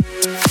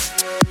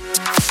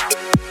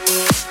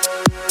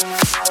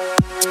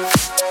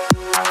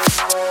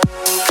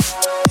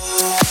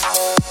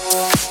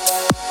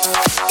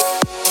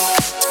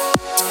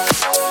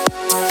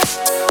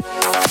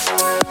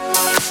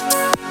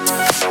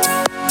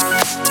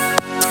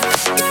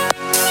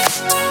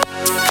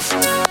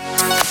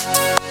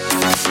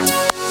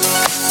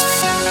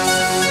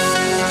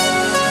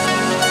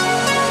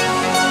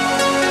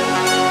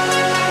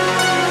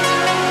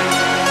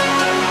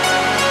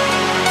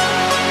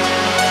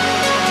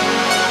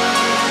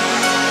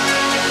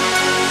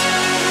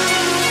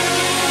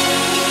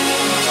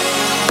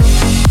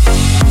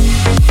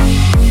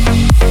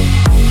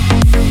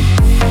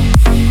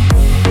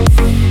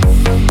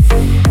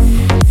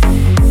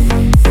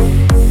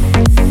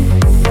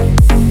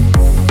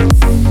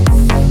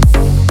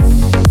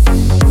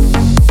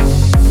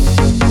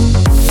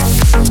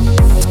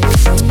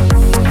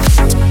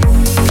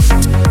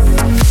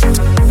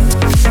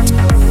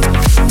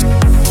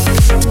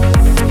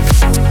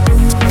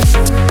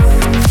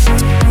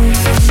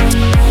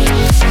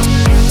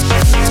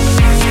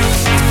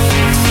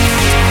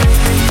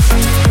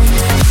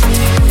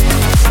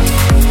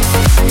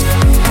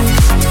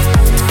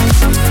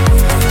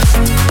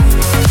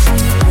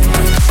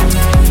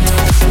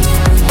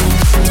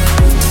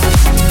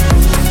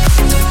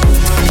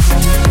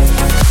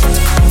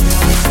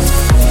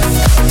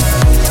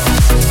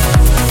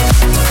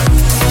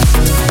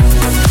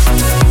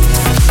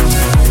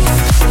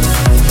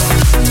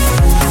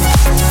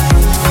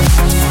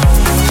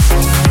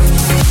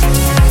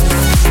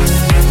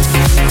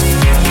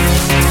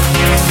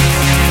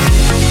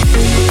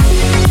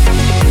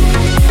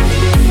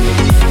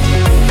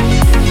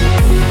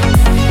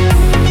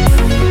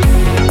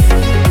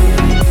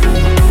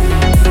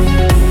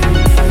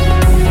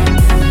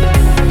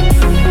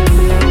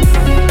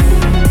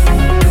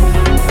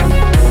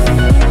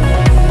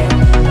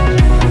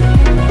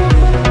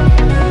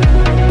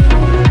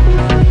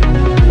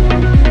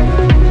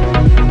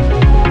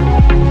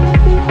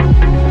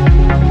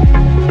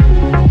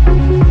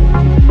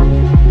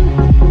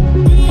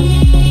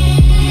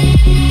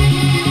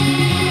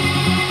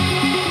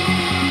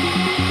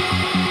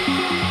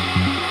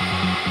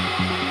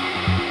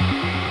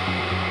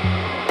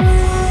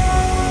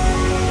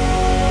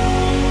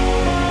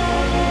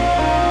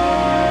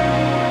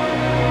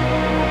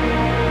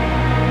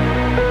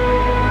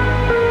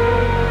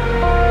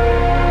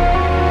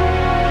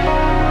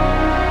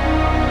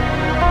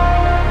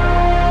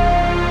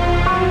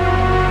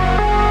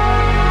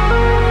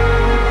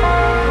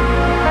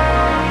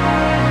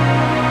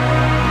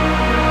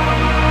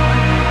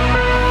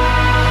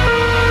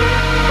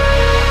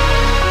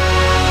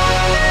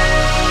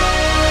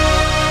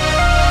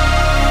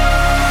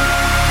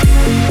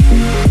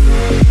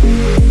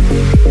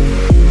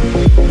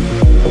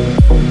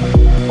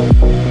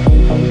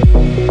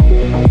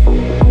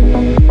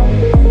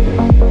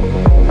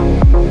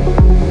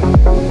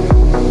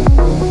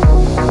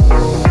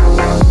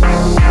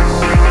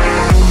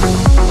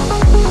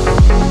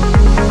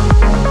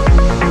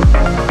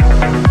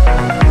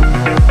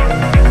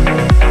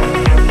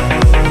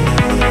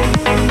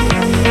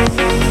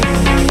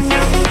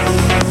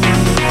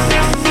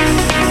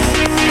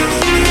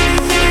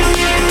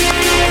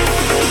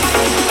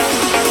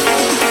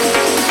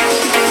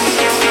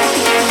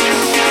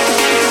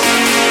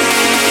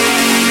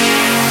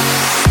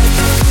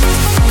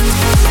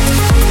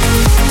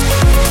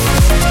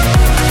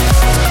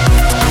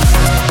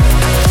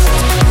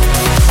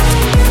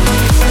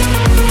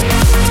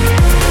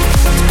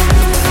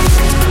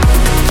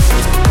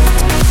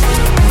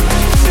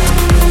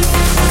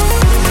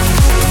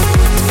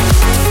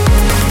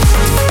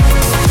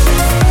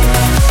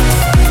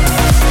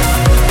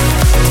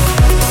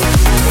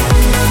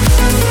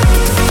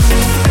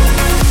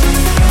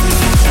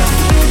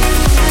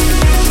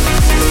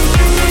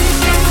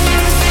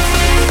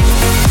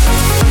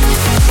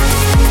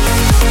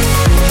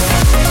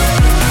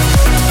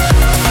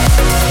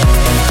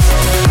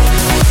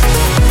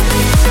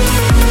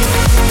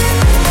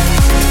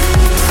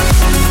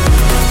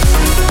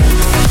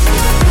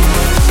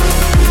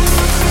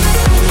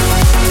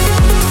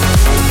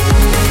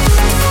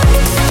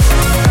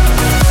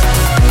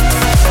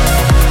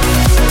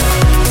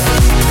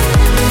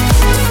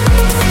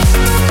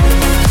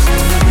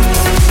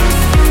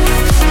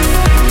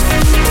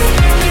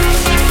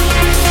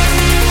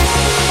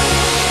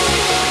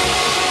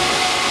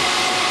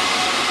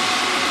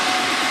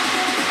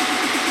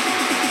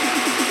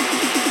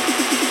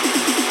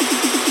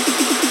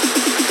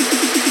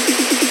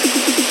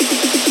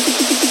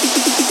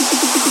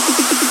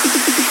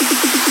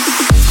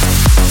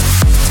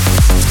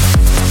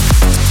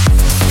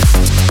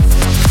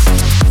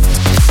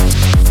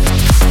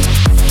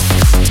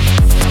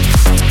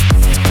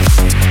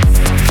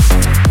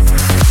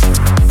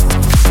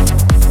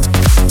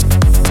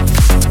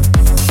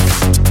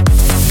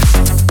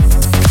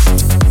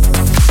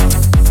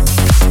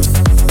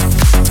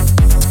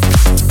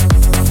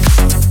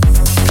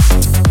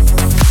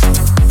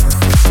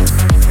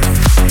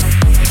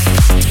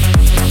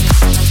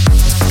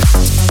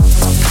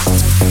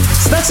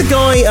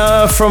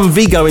 guy from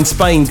Vigo in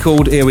Spain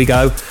called, here we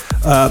go,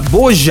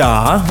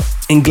 Borja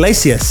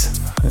Iglesias.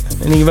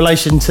 Any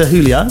relation to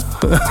Julio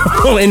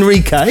or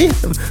Enrique?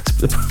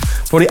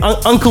 Probably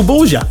Uncle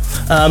Borgia.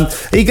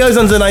 He goes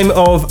under the name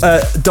of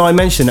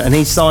Dimension, and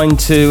he's signed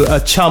to a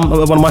chum,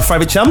 one of my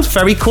favourite chums,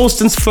 Ferry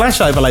Corsten's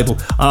Flashover label.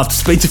 I have to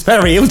speak to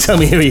Ferry, he'll tell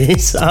me who he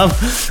is.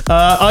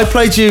 I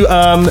played you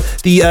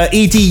the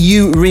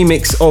EDU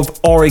remix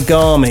of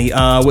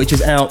Origami, which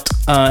is out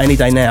any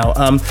day now.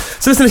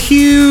 So listen, a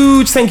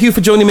huge thank you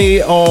for joining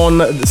me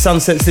on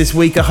Sunsets this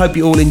week. I hope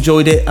you all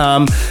enjoyed it.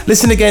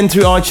 Listen again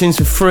through iTunes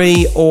for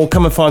free, or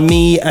come and find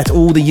me at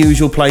all the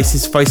usual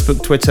places,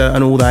 Facebook, Twitter,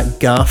 and all that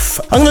guff.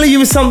 I'm going to leave you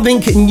with something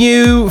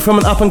new from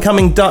an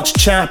up-and-coming Dutch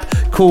chap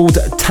called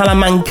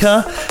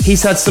Talamanca.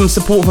 He's had some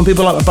support from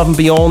people like Above and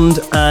Beyond,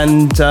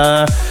 and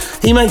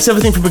he makes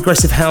everything from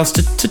progressive house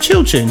to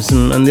chill tunes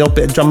and the odd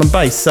bit of drum and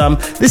bass.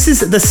 This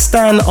is the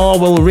Stan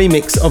Arwell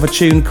remix of a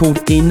tune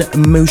called In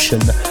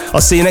Motion.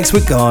 I'll see you next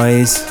week,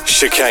 guys.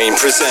 Chicane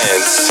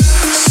presents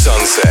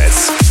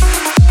Sunsets.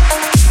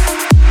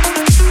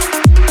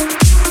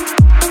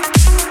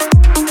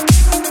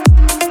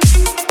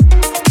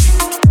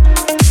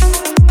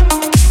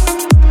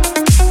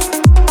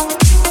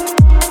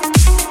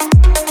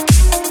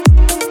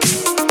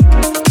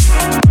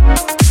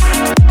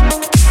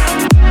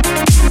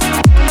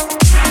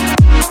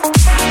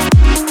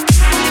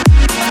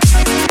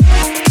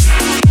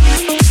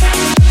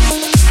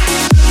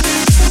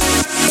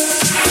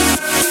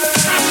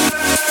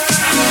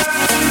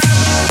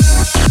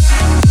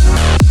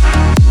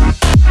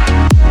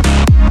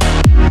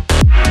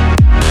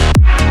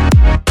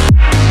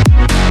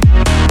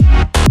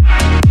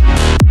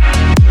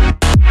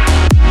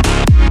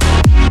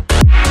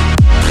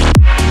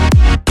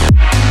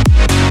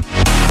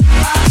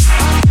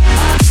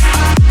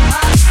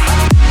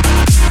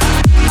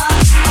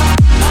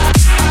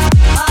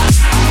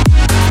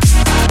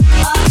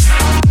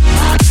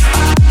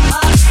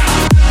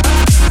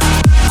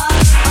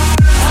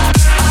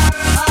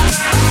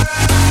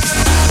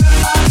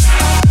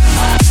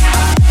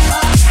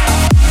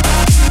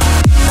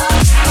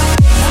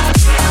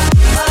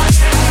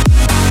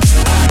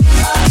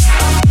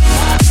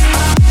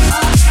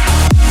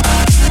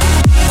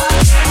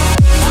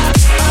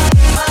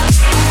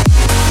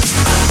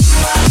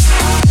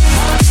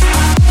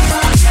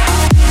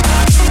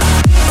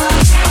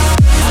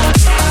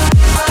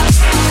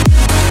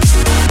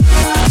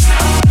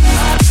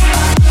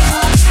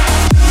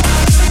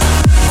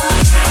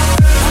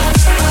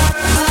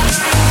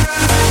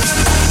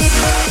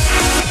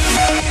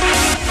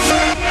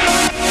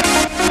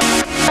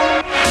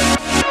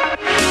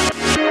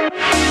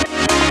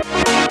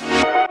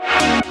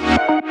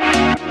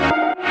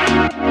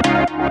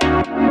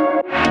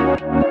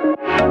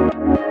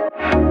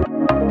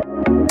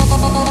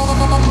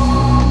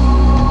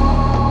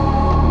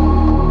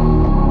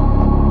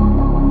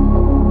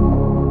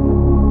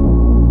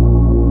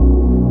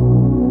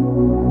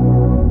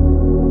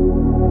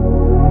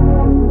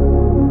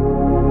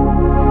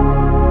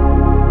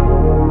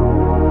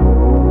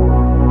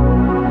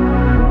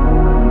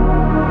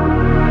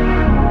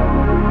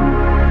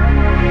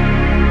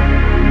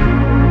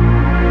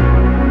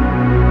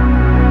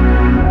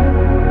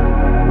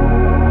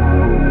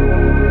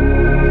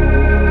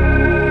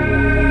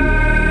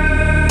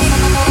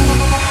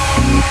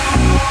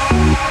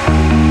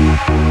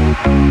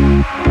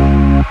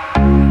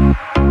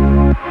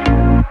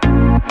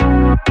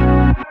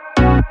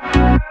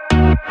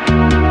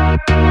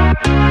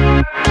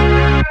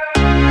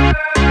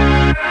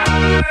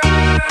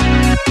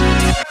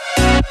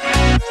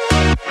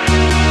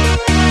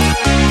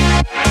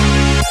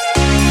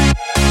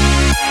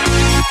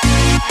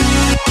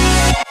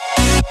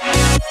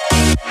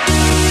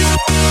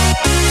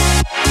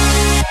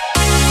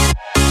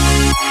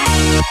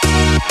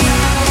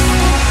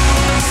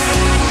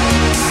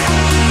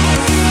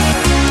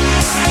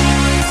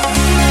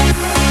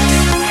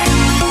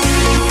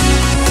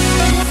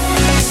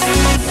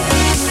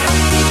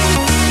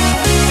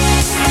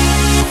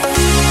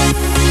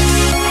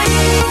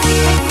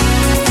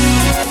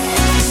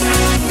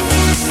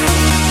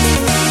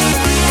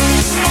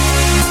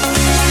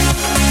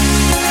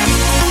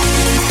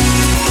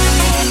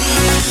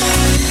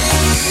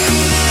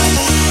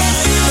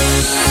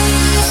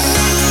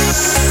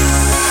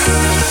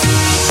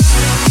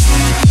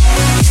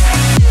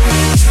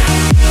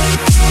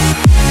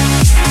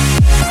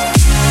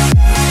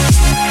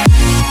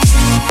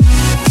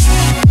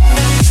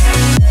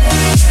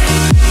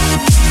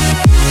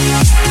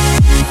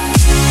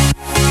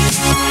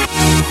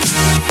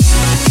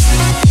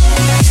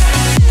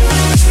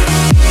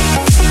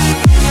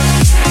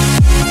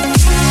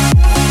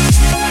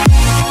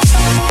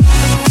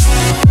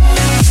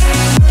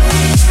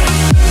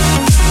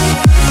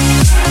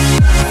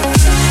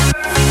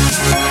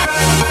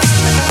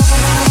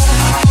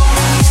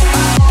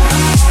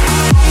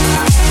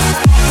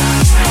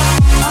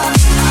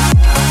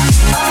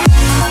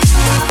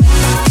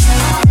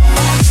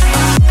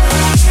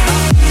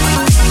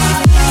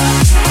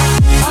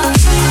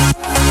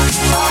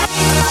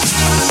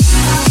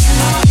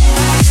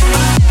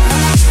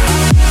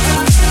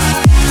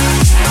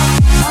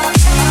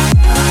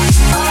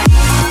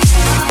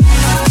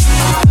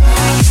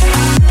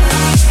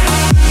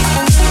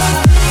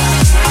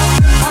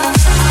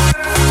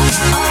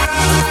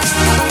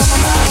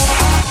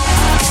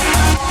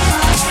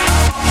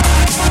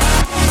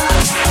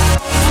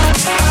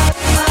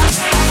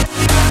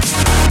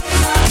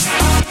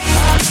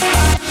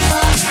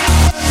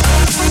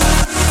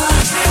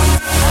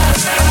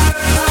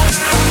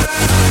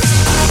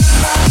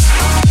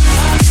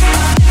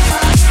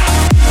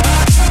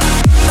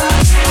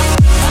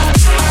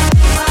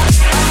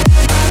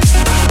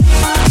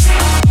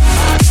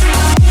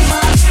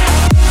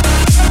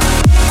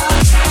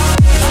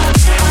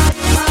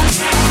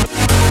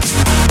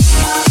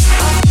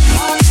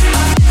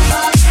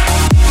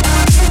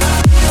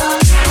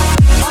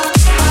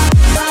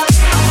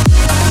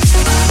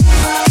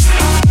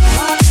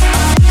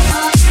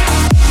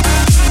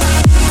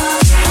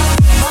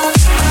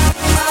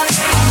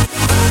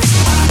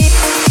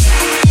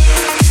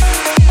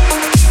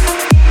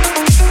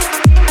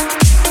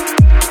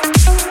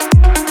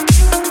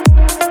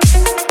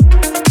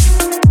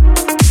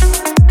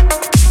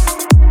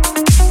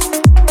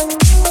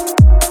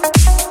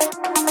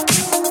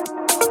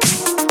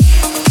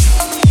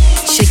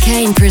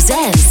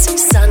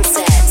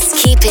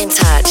 Get in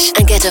touch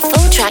and get a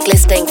full track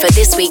listing for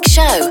this week's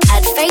show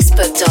at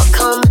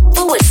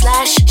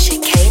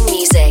facebook.com/Chicane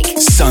Music.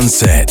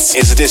 Sunsets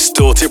is a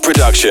Distorted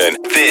production.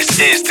 This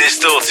is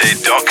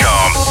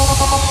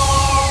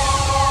Distorted.com.